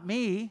powerful, not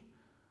me.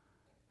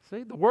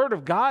 See, the Word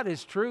of God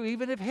is true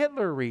even if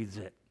Hitler reads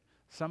it.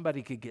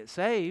 Somebody could get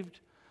saved.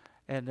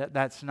 And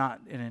that's not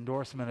an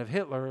endorsement of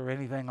Hitler or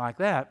anything like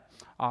that,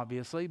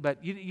 obviously.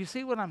 But you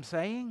see what I'm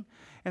saying?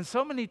 And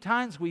so many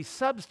times we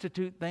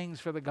substitute things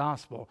for the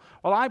gospel.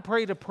 Well, I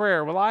prayed a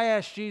prayer. Well, I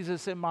asked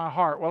Jesus in my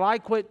heart. Well, I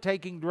quit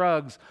taking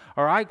drugs,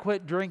 or I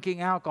quit drinking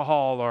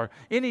alcohol, or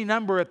any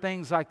number of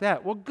things like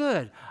that. Well,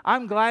 good.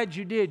 I'm glad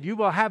you did. You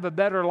will have a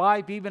better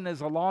life even as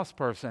a lost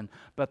person.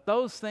 But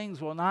those things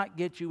will not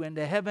get you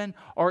into heaven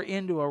or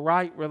into a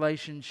right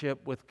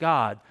relationship with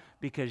God,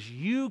 because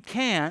you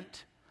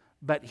can't,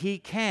 but He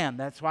can.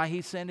 That's why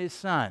He sent His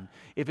Son.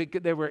 If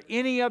there were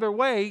any other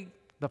way,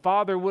 the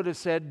Father would have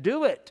said,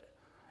 do it.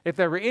 If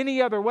there were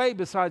any other way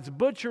besides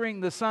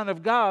butchering the Son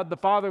of God, the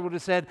Father would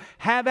have said,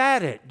 have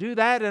at it. Do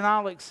that and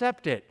I'll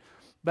accept it.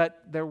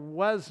 But there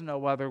was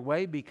no other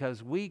way,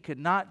 because we could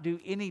not do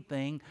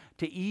anything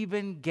to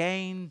even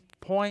gain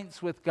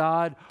points with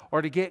God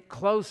or to get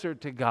closer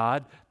to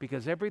God,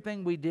 because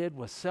everything we did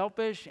was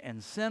selfish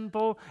and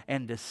sinful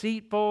and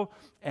deceitful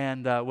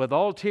and with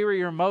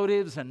ulterior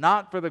motives and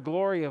not for the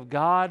glory of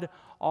God,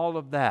 all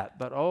of that.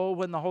 But oh,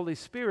 when the Holy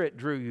Spirit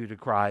drew you to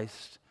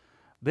Christ,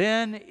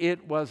 then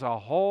it was a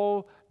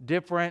whole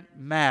different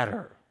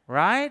matter,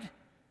 right?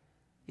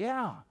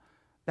 Yeah,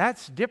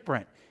 that's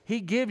different. He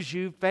gives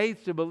you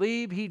faith to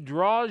believe. He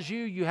draws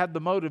you. You have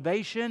the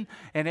motivation,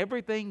 and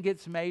everything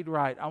gets made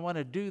right. I want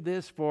to do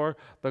this for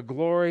the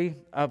glory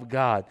of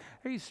God.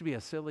 There used to be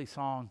a silly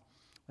song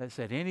that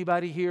said,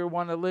 anybody here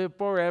want to live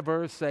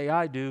forever? Say,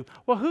 I do.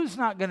 Well, who's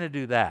not going to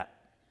do that?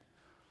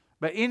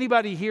 But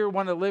anybody here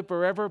want to live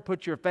forever?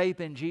 Put your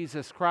faith in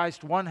Jesus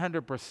Christ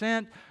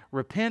 100%.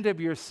 Repent of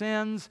your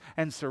sins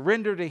and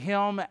surrender to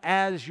Him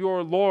as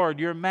your Lord,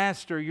 your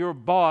master, your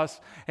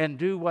boss, and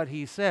do what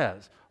He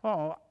says.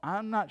 Oh,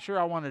 I'm not sure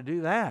I want to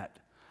do that.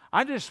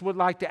 I just would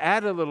like to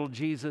add a little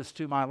Jesus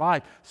to my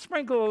life.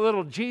 Sprinkle a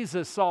little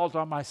Jesus salt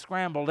on my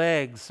scrambled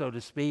eggs, so to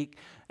speak,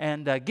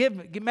 and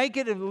make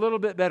it a little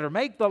bit better.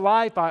 Make the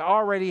life I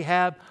already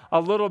have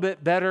a little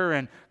bit better,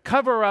 and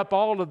cover up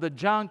all of the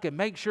junk and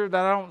make sure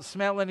that I don't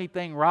smell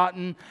anything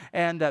rotten,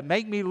 and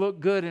make me look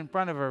good in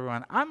front of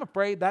everyone. I'm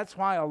afraid that's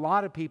why a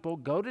lot of people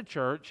go to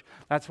church.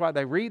 That's why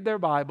they read their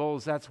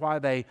Bibles. That's why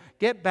they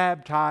get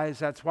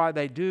baptized. That's why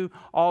they do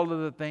all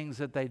of the things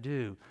that they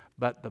do.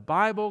 But the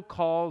Bible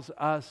calls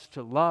us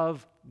to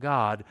love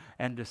God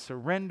and to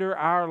surrender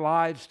our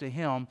lives to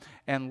Him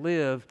and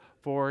live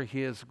for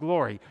His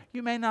glory.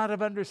 You may not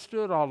have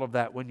understood all of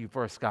that when you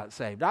first got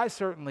saved. I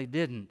certainly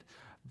didn't.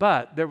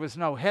 But there was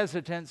no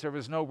hesitance, there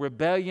was no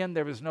rebellion,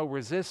 there was no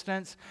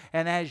resistance.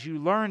 And as you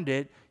learned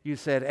it, you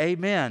said,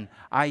 amen,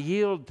 I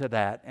yield to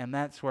that. And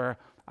that's where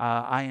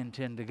I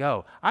intend to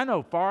go. I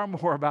know far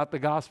more about the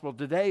gospel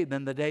today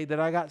than the day that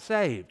I got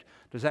saved.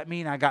 Does that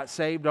mean I got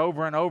saved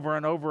over and over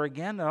and over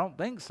again? I don't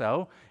think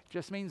so. It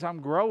just means I'm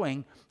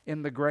growing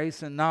in the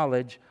grace and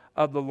knowledge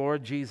of the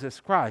Lord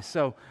Jesus Christ.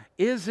 So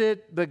is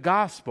it the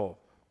gospel?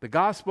 The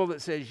gospel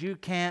that says you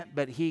can't,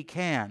 but He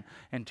can.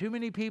 And too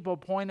many people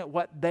point at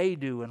what they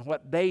do and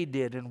what they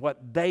did and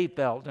what they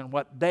felt and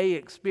what they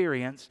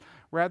experienced,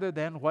 rather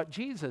than what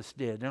Jesus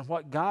did and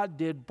what God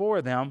did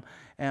for them,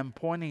 and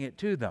pointing it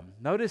to them.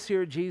 Notice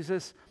here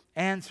Jesus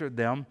answered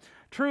them,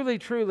 truly,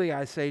 truly,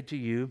 I say to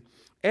you,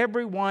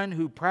 everyone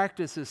who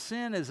practices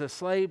sin is a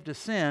slave to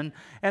sin,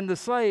 and the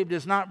slave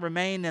does not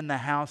remain in the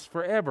house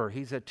forever.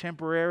 He's a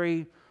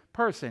temporary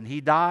person.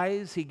 He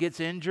dies, he gets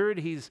injured,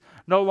 he's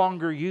no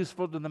longer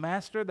useful to the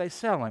master, they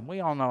sell him.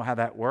 We all know how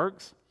that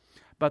works.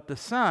 But the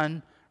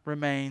Son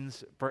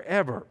remains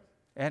forever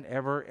and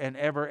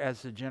ever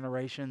as the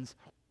generations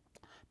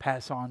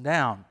pass on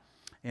down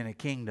in a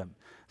kingdom.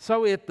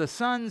 So if the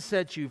Son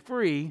sets you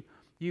free,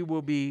 you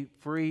will be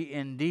free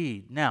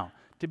indeed. Now,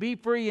 to be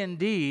free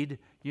indeed,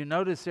 you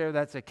notice there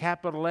that's a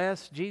capital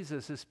S.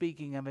 Jesus is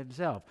speaking of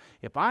Himself.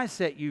 If I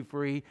set you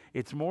free,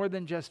 it's more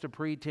than just a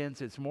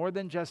pretense. It's more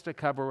than just a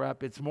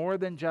cover-up. It's more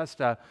than just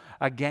a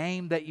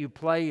game that you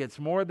play. It's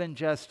more than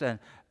just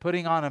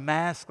putting on a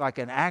mask like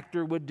an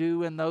actor would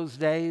do in those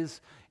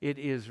days. It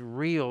is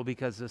real,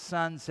 because the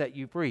Son set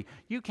you free.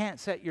 You can't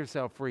set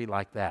yourself free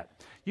like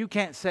that. You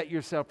can't set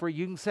yourself free.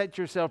 You can set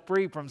yourself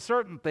free from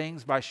certain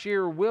things by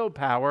sheer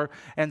willpower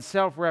and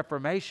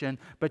self-reformation,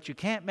 but you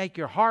can't make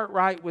your heart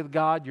right with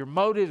God, your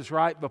motives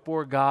right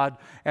before God,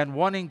 and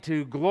wanting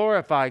to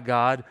glorify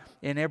God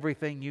in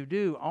everything you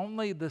do.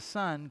 Only the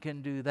Son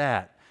can do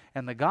that.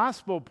 And the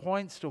gospel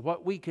points to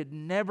what we could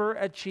never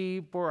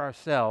achieve for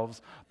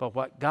ourselves, but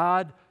what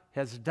God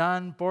has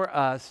done for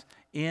us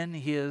in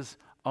His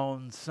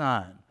own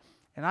Son.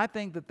 And I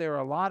think that there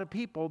are a lot of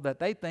people that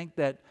they think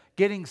that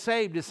getting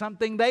saved is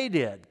something they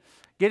did.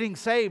 Getting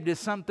saved is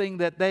something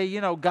that they,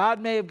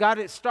 God may have got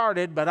it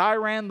started, but I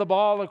ran the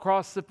ball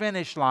across the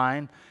finish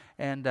line,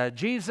 and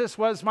Jesus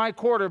was my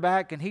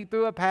quarterback, and He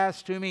threw a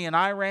pass to me, and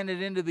I ran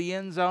it into the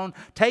end zone.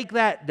 Take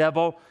that,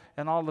 devil,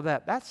 and all of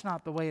that. That's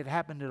not the way it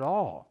happened at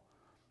all.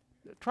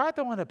 Try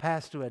throwing a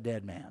pass to a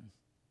dead man.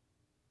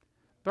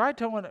 Try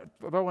throwing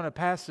a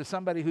pass to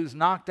somebody who's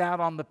knocked out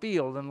on the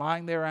field and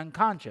lying there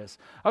unconscious.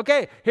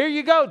 Okay, here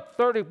you go,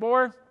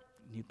 34.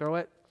 You throw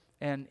it,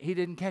 and he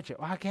didn't catch it.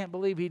 Well, I can't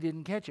believe he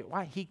didn't catch it.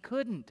 Why? He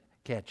couldn't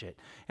catch it.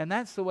 And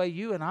that's the way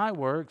you and I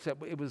were,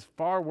 except it was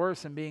far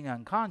worse than being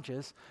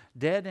unconscious,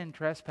 dead in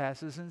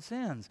trespasses and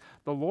sins.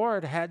 The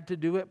Lord had to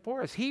do it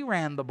for us. He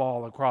ran the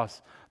ball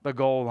across the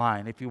goal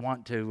line, if you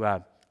want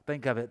to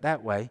think of it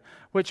that way.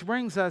 Which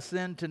brings us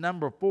then to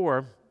number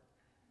 4.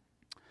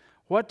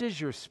 What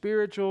does your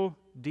spiritual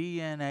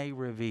DNA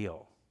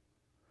reveal?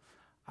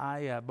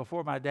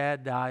 Before my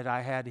dad died,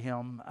 I had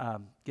him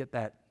get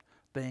that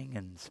thing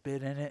and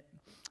spit in it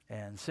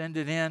and send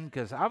it in,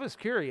 because I was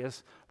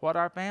curious what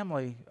our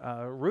family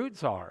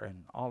roots are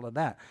and all of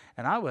that.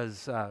 And I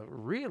was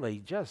really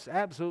just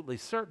absolutely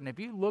certain. If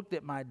you looked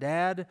at my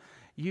dad,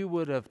 you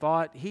would have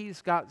thought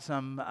he's got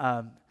some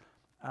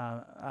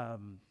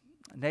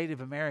Native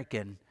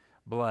American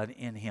blood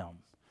in him.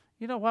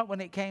 You know what? When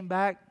it came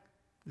back,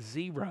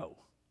 0.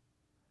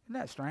 Isn't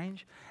that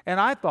strange? And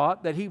I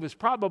thought that he was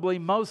probably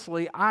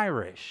mostly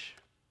Irish.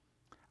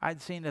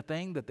 I'd seen a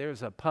thing that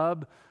there's a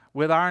pub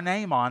with our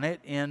name on it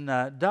in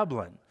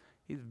Dublin.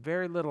 He's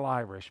very little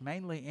Irish,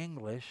 mainly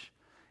English.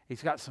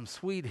 He's got some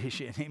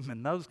Swedish in him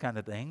and those kind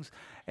of things.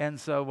 And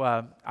so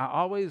I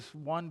always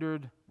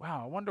wondered,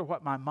 wow, I wonder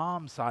what my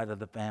mom's side of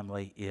the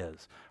family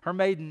is. Her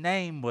maiden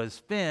name was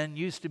Finn,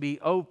 used to be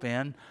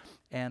Opin.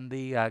 And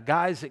the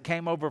guys that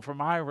came over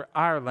from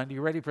Ireland, are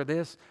you ready for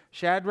this?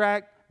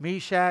 Shadrach,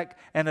 Meshach,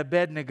 and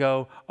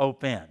Abednego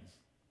Opin.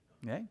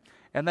 Okay?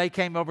 And they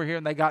came over here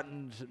and they got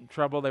in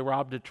trouble. They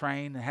robbed a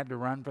train and had to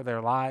run for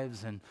their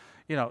lives and,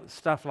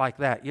 stuff like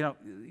that.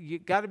 You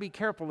got to be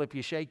careful if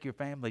you shake your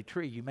family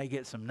tree. You may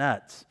get some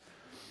nuts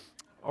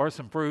or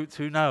some fruits,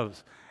 who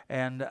knows.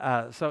 And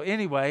so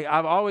anyway,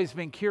 I've always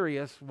been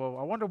curious, well,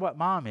 I wonder what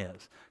mom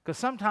is. Because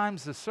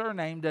sometimes the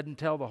surname doesn't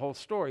tell the whole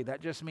story. That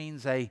just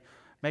means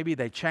maybe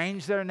they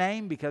changed their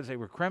name because they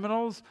were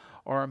criminals,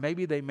 or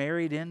maybe they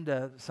married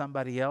into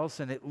somebody else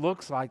and it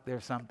looks like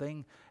they're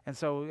something. And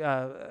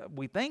so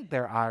we think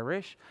they're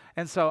Irish.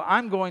 And so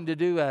I'm going to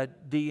do a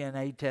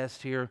DNA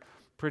test here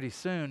pretty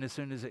soon as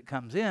it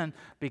comes in,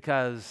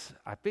 because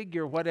I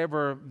figure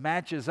whatever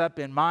matches up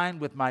in mine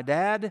with my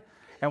dad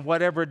and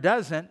whatever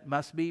doesn't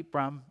must be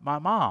from my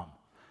mom.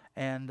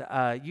 And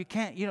you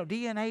can't,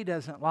 DNA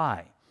doesn't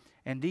lie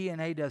and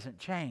DNA doesn't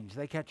change.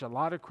 They catch a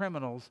lot of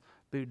criminals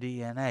through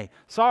DNA.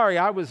 Sorry,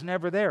 I was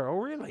never there. Oh,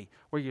 really?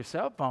 Where your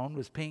cell phone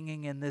was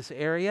pinging in this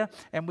area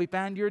and we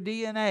found your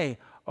DNA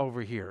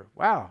over here.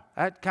 Wow,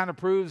 that kind of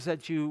proves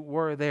that you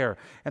were there.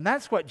 And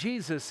that's what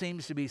Jesus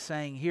seems to be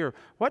saying here.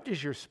 What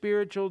does your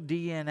spiritual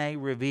DNA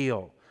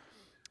reveal?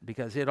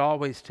 Because it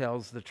always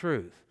tells the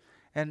truth.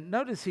 And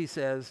notice he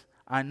says,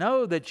 I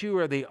know that you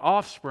are the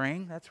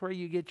offspring. That's where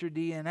you get your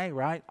DNA,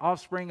 right?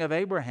 Offspring of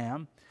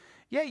Abraham.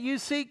 Yet you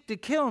seek to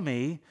kill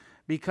me,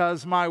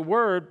 because my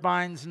word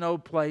finds no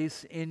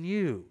place in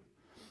you.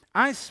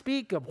 I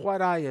speak of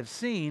what I have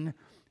seen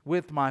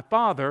with my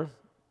father,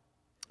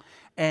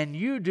 and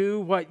you do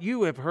what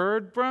you have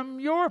heard from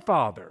your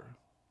father.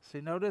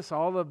 See, notice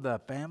all of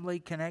the family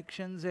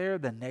connections there,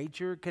 the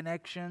nature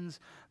connections,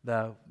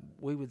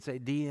 we would say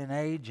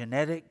DNA,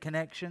 genetic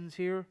connections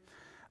here.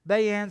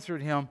 They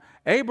answered him,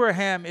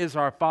 Abraham is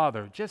our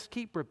father. Just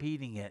keep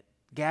repeating it.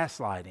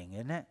 Gaslighting,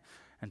 isn't it?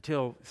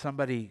 Until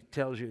somebody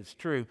tells you it's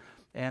true.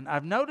 And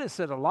I've noticed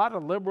that a lot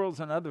of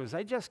liberals and others,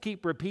 they just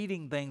keep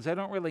repeating things. They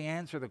don't really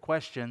answer the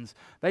questions.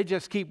 They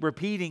just keep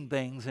repeating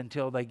things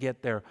until they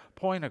get their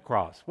point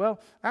across. Well,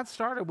 that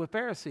started with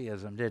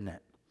Phariseeism, didn't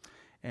it?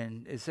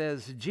 And it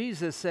says,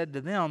 Jesus said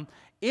to them,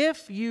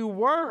 if you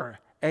were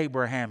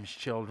Abraham's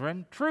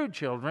children, true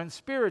children,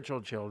 spiritual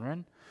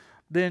children,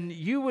 then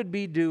you would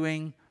be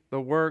doing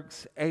the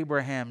works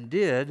Abraham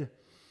did.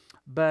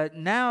 But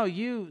now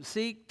you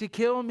seek to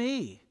kill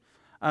me,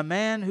 a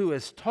man who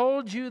has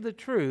told you the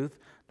truth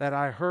that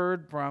I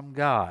heard from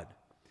God.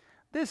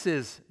 This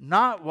is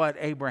not what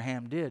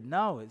Abraham did.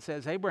 No, it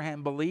says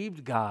Abraham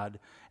believed God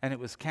and it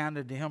was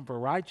counted to him for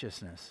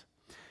righteousness.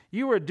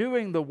 You are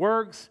doing the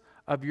works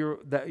of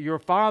that your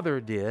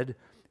father did.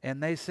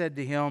 And they said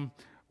to him,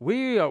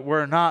 we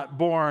were not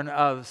born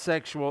of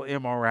sexual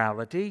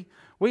immorality.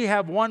 We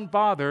have one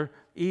Father,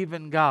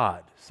 even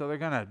God. So they're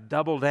going to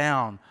double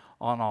down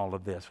on all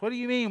of this. What do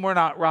you mean we're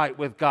not right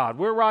with God?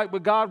 We're right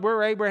with God.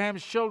 We're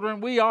Abraham's children.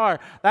 We are.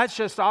 That's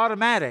just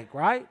automatic,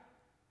 right?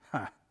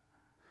 Huh.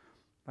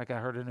 Like I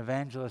heard an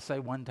evangelist say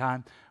one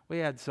time, we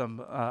had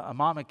a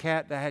mama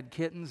cat that had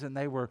kittens and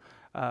they were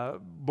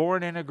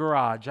born in a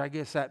garage. I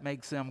guess that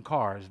makes them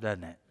cars,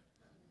 doesn't it?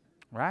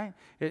 Right?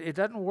 It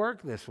doesn't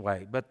work this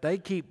way, but they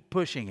keep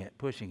pushing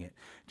it.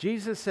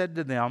 Jesus said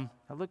to them,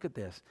 now look at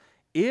this,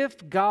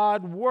 if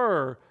God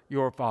were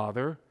your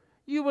father,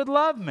 you would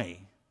love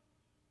me.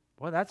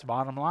 Well, that's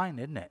bottom line,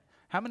 isn't it?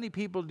 How many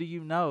people do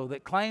you know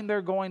that claim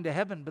they're going to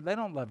heaven, but they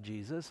don't love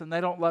Jesus, and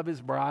they don't love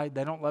his bride,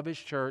 they don't love his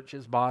church,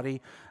 his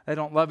body, they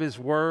don't love his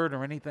word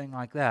or anything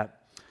like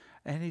that?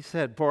 And he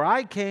said, for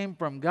I came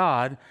from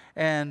God,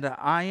 and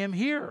I am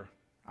here.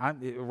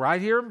 I'm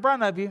right here in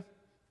front of you.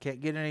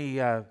 Can't get any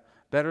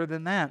better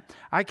than that.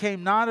 I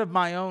came not of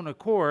my own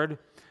accord,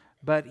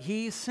 but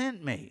he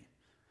sent me.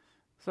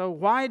 So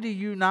why do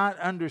you not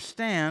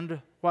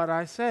understand what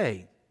I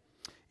say?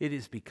 It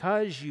is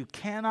because you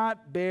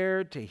cannot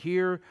bear to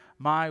hear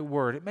my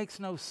word. It makes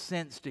no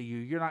sense to you.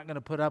 You're not going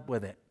to put up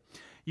with it.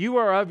 You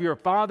are of your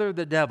father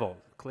the devil.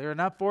 Clear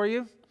enough for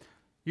you?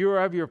 You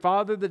are of your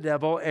father the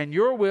devil, and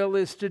your will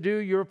is to do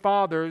your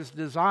father's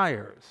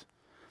desires.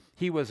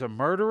 He was a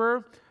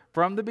murderer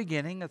from the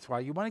beginning. That's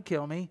why you want to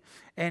kill me.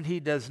 And he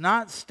does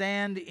not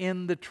stand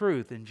in the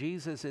truth. And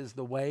Jesus is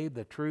the way,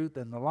 the truth,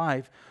 and the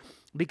life,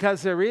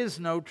 because there is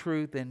no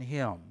truth in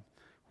him.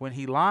 When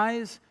he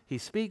lies, he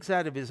speaks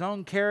out of his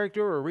own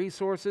character or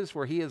resources,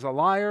 for he is a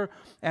liar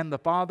and the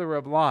father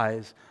of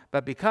lies.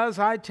 But because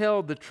I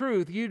tell the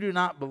truth, you do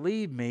not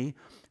believe me.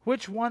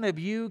 Which one of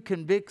you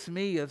convicts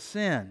me of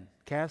sin?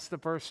 Cast the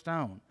first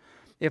stone.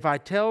 If I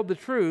tell the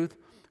truth,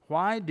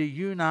 Why do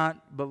you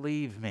not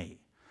believe me?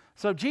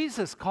 So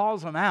Jesus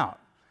calls them out.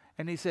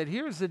 And he said,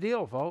 here's the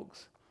deal,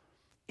 folks.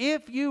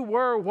 If you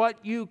were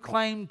what you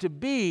claim to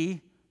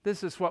be,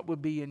 this is what would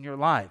be in your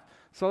life.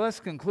 So let's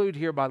conclude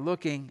here by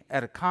looking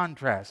at a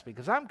contrast,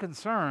 because I'm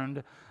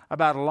concerned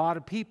about a lot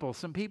of people.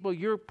 Some people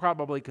you're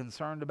probably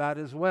concerned about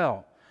as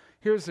well.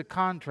 Here's the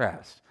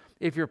contrast.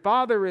 If your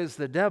father is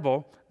the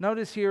devil,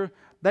 notice here,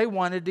 they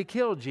wanted to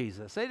kill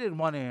Jesus. They didn't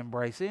want to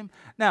embrace him.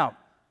 Now,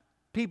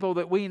 people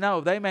that we know,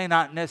 they may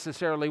not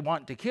necessarily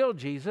want to kill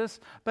Jesus,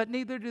 but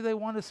neither do they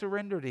want to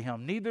surrender to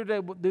him. Neither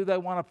do they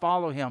want to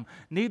follow him.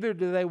 Neither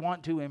do they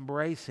want to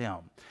embrace him.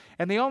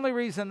 And the only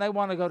reason they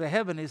want to go to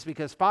heaven is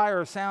because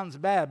fire sounds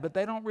bad, but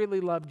they don't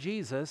really love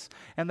Jesus,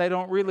 and they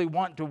don't really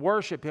want to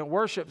worship him.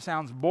 Worship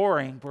sounds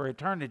boring for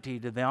eternity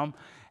to them,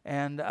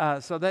 and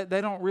so they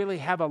don't really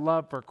have a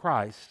love for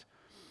Christ.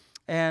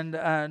 And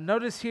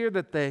notice here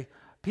that the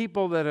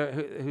people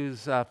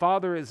whose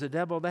father is the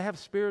devil, they have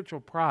spiritual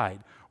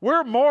pride.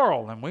 We're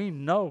moral, and we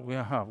know,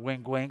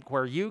 wink, wink,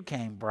 where you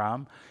came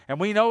from. And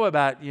we know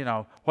about,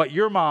 what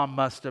your mom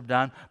must have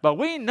done. But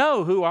we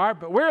know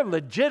but we're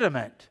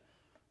legitimate.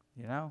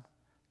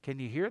 Can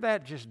you hear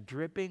that just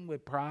dripping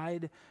with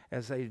pride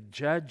as they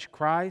judge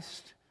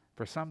Christ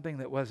for something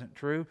that wasn't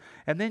true?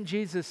 And then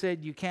Jesus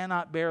said, you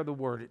cannot bear the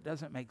word. It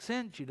doesn't make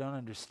sense. You don't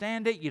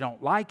understand it. You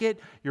don't like it.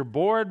 You're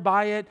bored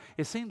by it.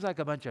 It seems like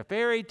a bunch of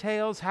fairy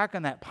tales. How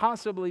can that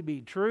possibly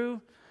be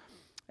true?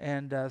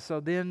 And so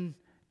then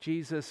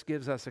Jesus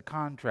gives us a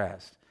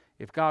contrast.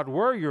 If God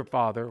were your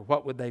father,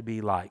 what would they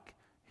be like?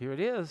 Here it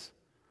is.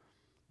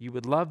 You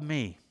would love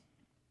me.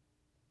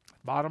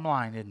 Bottom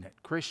line, isn't it?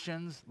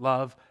 Christians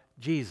love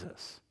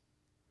Jesus.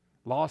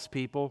 Lost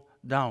people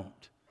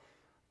don't.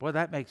 Boy,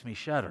 that makes me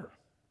shudder.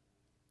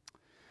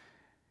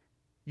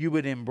 You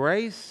would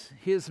embrace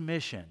his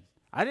mission.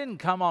 I didn't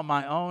come on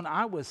my own.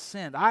 I was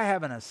sent. I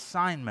have an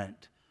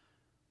assignment.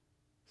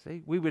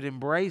 See, we would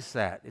embrace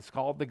that. It's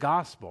called the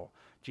gospel.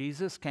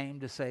 Jesus came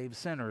to save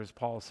sinners,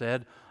 Paul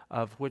said,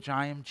 of which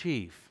I am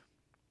chief.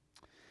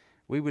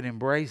 We would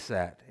embrace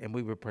that, and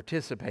we would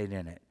participate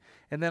in it.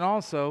 And then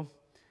also,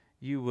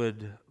 you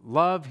would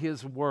love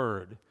his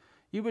word.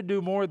 You would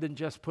do more than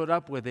just put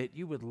up with it.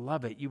 You would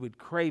love it. You would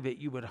crave it.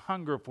 You would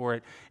hunger for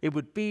it. It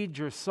would feed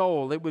your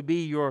soul. It would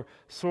be your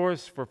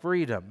source for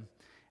freedom.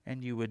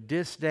 And you would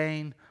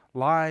disdain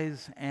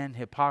lies and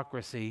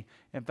hypocrisy.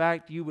 In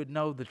fact, you would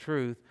know the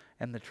truth,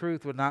 and the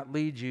truth would not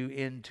lead you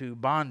into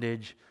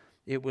bondage.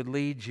 It would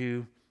lead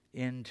you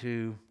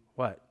into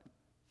what?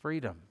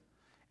 Freedom.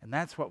 And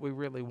that's what we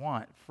really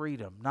want,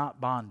 freedom, not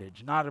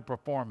bondage, not a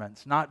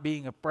performance, not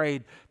being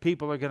afraid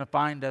people are going to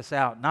find us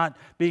out, not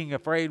being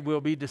afraid we'll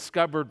be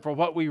discovered for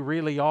what we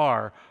really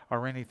are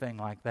or anything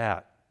like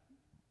that.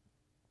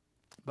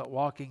 But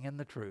walking in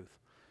the truth,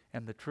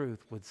 and the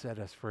truth would set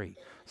us free.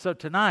 So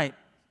tonight,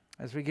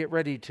 as we get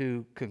ready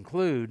to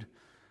conclude,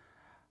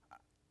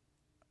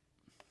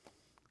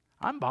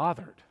 I'm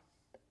bothered.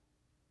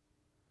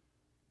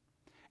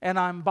 And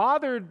I'm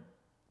bothered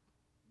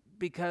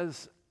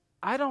because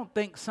I don't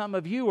think some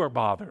of you are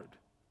bothered.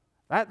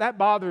 That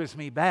bothers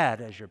me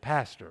bad as your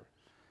pastor.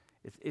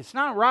 It's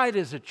not right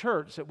as a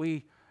church that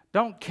we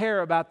don't care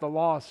about the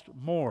lost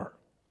more.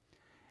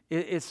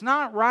 It's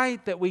not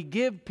right that we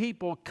give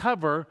people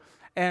cover,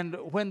 and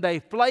when they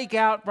flake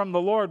out from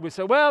the Lord, we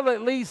say, well,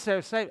 at least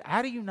they're saved.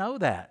 How do you know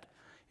that?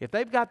 If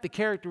they've got the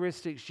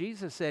characteristics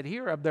Jesus said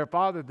here of their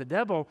father, the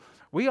devil,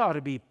 we ought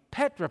to be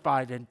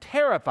petrified and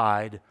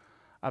terrified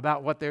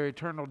about what their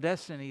eternal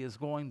destiny is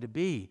going to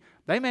be.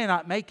 They may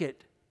not make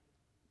it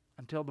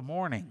until the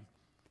morning.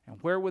 And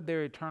where would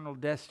their eternal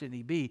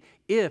destiny be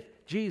if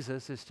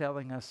Jesus is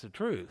telling us the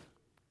truth?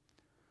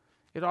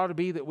 It ought to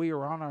be that we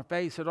are on our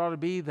face. It ought to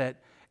be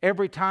that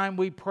every time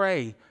we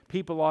pray,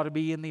 people ought to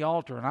be in the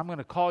altar. And I'm going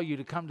to call you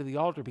to come to the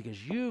altar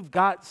because you've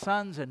got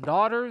sons and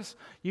daughters,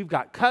 you've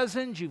got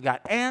cousins, you've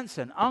got aunts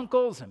and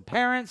uncles and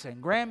parents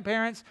and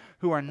grandparents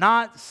who are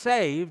not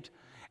saved,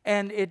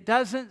 and it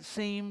doesn't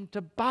seem to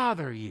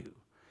bother you.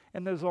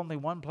 And there's only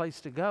one place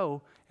to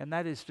go, and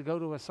that is to go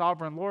to a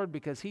sovereign Lord,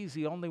 because he's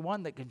the only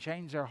one that can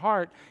change their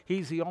heart.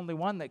 He's the only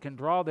one that can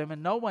draw them,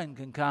 and no one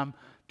can come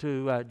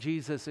to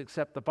Jesus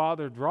except the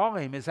Father draw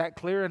him. Is that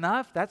clear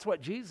enough? That's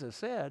what Jesus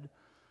said.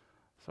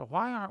 So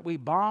why aren't we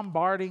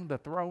bombarding the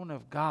throne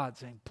of God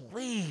saying,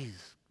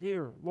 please,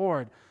 dear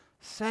Lord,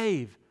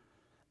 save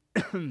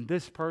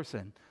this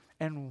person?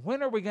 And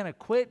when are we going to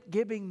quit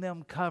giving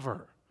them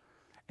cover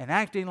and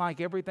acting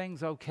like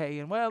everything's okay,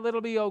 and well,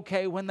 it'll be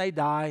okay when they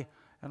die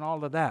and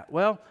all of that?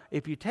 Well,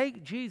 if you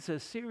take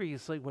Jesus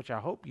seriously, which I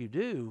hope you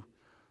do,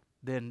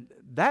 then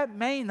that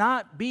may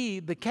not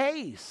be the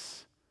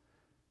case.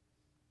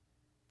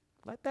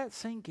 Let that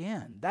sink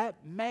in. That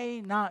may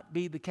not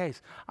be the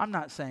case. I'm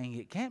not saying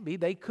it can't be.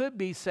 They could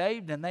be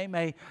saved and they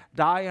may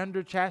die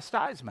under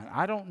chastisement.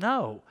 I don't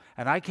know.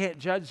 And I can't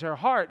judge their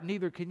heart,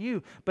 neither can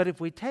you. But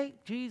if we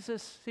take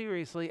Jesus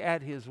seriously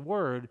at his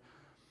word,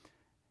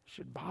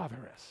 should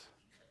bother us.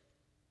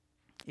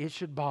 It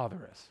should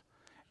bother us.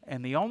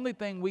 And the only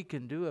thing we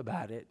can do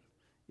about it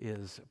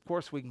is, of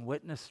course, we can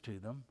witness to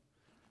them.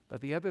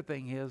 But the other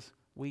thing is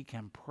we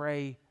can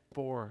pray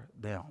for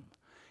them.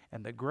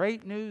 And the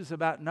great news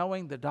about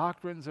knowing the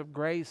doctrines of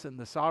grace and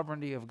the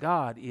sovereignty of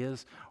God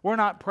is we're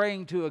not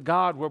praying to a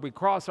God where we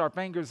cross our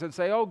fingers and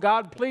say, oh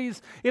God,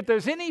 please, if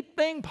there's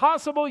anything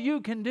possible you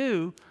can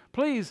do,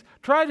 please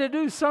try to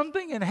do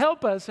something and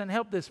help us and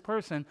help this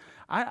person.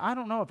 I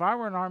don't know, if I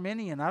were an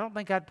Arminian, I don't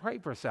think I'd pray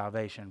for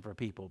salvation for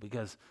people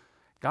because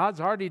God's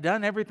already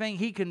done everything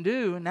he can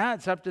do, and now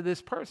it's up to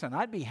this person.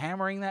 I'd be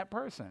hammering that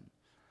person.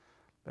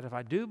 But if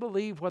I do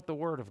believe what the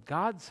Word of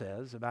God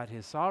says about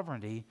his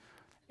sovereignty,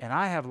 and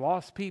I have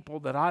lost people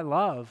that I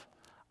love,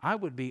 I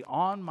would be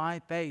on my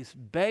face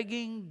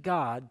begging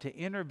God to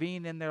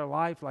intervene in their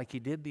life like he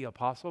did the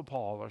Apostle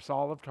Paul or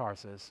Saul of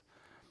Tarsus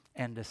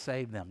and to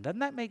save them. Doesn't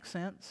that make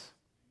sense?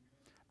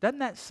 Doesn't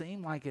that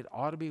seem like it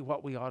ought to be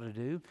what we ought to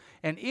do?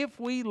 And if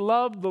we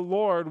love the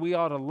Lord, we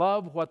ought to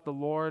love what the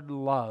Lord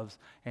loves.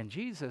 And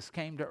Jesus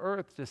came to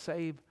earth to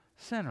save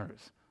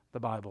sinners, the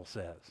Bible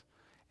says.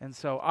 And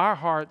so our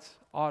hearts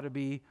ought to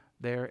be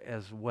there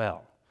as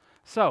well.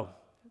 So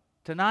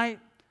tonight,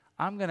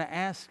 I'm going to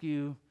ask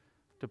you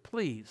to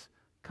please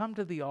come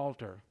to the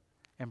altar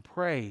and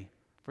pray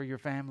for your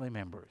family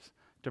members,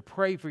 to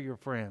pray for your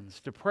friends,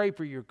 to pray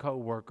for your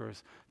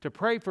co-workers, to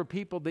pray for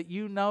people that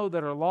you know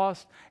that are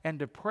lost, and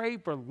to pray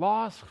for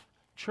lost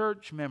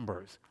church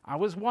members. I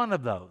was one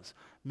of those.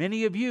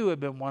 Many of you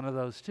have been one of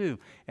those too.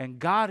 And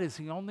God is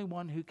the only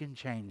one who can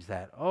change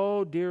that.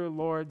 Oh, dear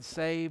Lord,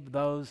 save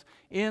those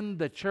in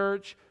the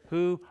church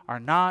who are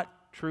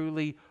not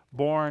truly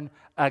born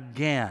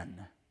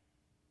again.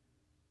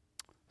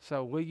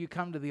 So will you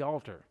come to the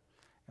altar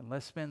and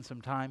let's spend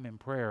some time in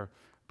prayer,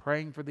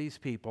 praying for these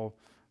people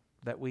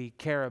that we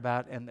care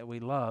about and that we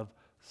love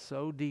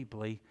so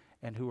deeply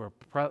and who are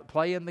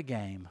playing the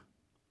game.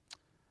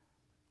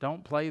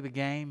 Don't play the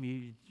game.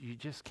 You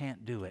just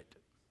can't do it.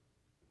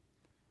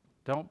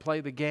 Don't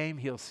play the game.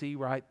 He'll see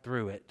right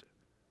through it.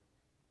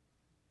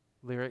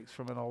 Lyrics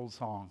from an old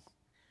song.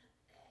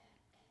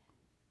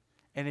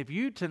 And if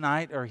you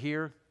tonight are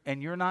here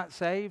and you're not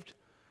saved,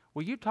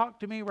 will you talk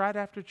to me right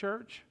after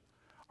church?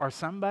 Or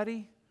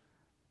somebody,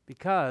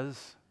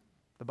 because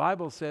the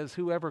Bible says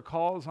whoever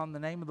calls on the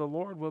name of the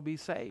Lord will be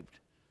saved.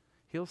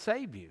 He'll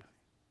save you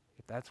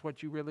if that's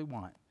what you really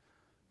want.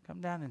 Come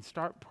down and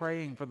start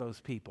praying for those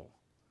people.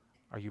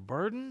 Are you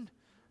burdened?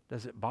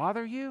 Does it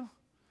bother you?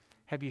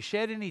 Have you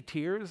shed any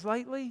tears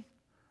lately?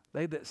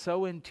 They that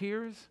sow in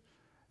tears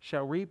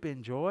shall reap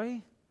in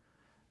joy.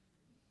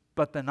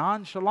 But the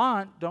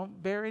nonchalant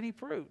don't bear any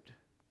fruit.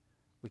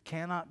 We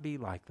cannot be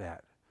like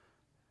that.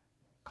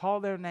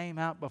 Call their name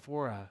out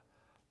before a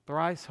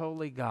thrice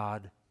holy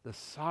God, the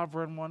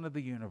sovereign one of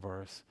the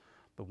universe,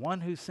 the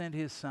one who sent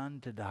his Son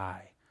to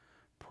die.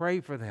 Pray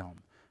for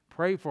them.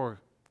 Pray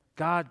for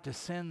God to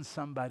send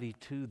somebody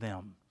to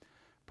them.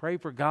 Pray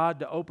for God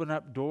to open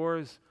up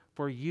doors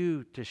for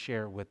you to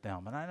share with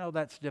them. And I know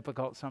that's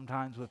difficult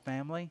sometimes with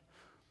family.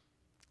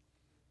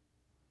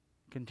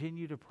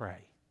 Continue to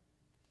pray.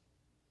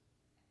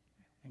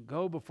 And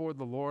go before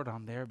the Lord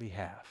on their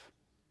behalf.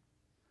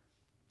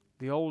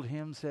 The old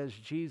hymn says,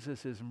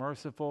 Jesus is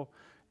merciful.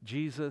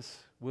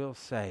 Jesus will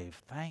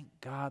save. Thank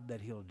God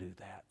that he'll do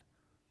that.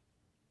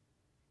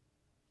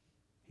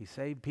 He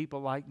saved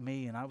people like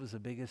me, and I was the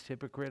biggest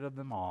hypocrite of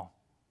them all.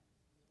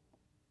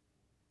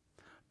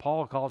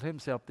 Paul called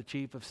himself the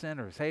chief of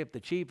sinners. Hey, if the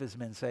chief has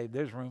been saved,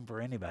 there's room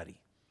for anybody.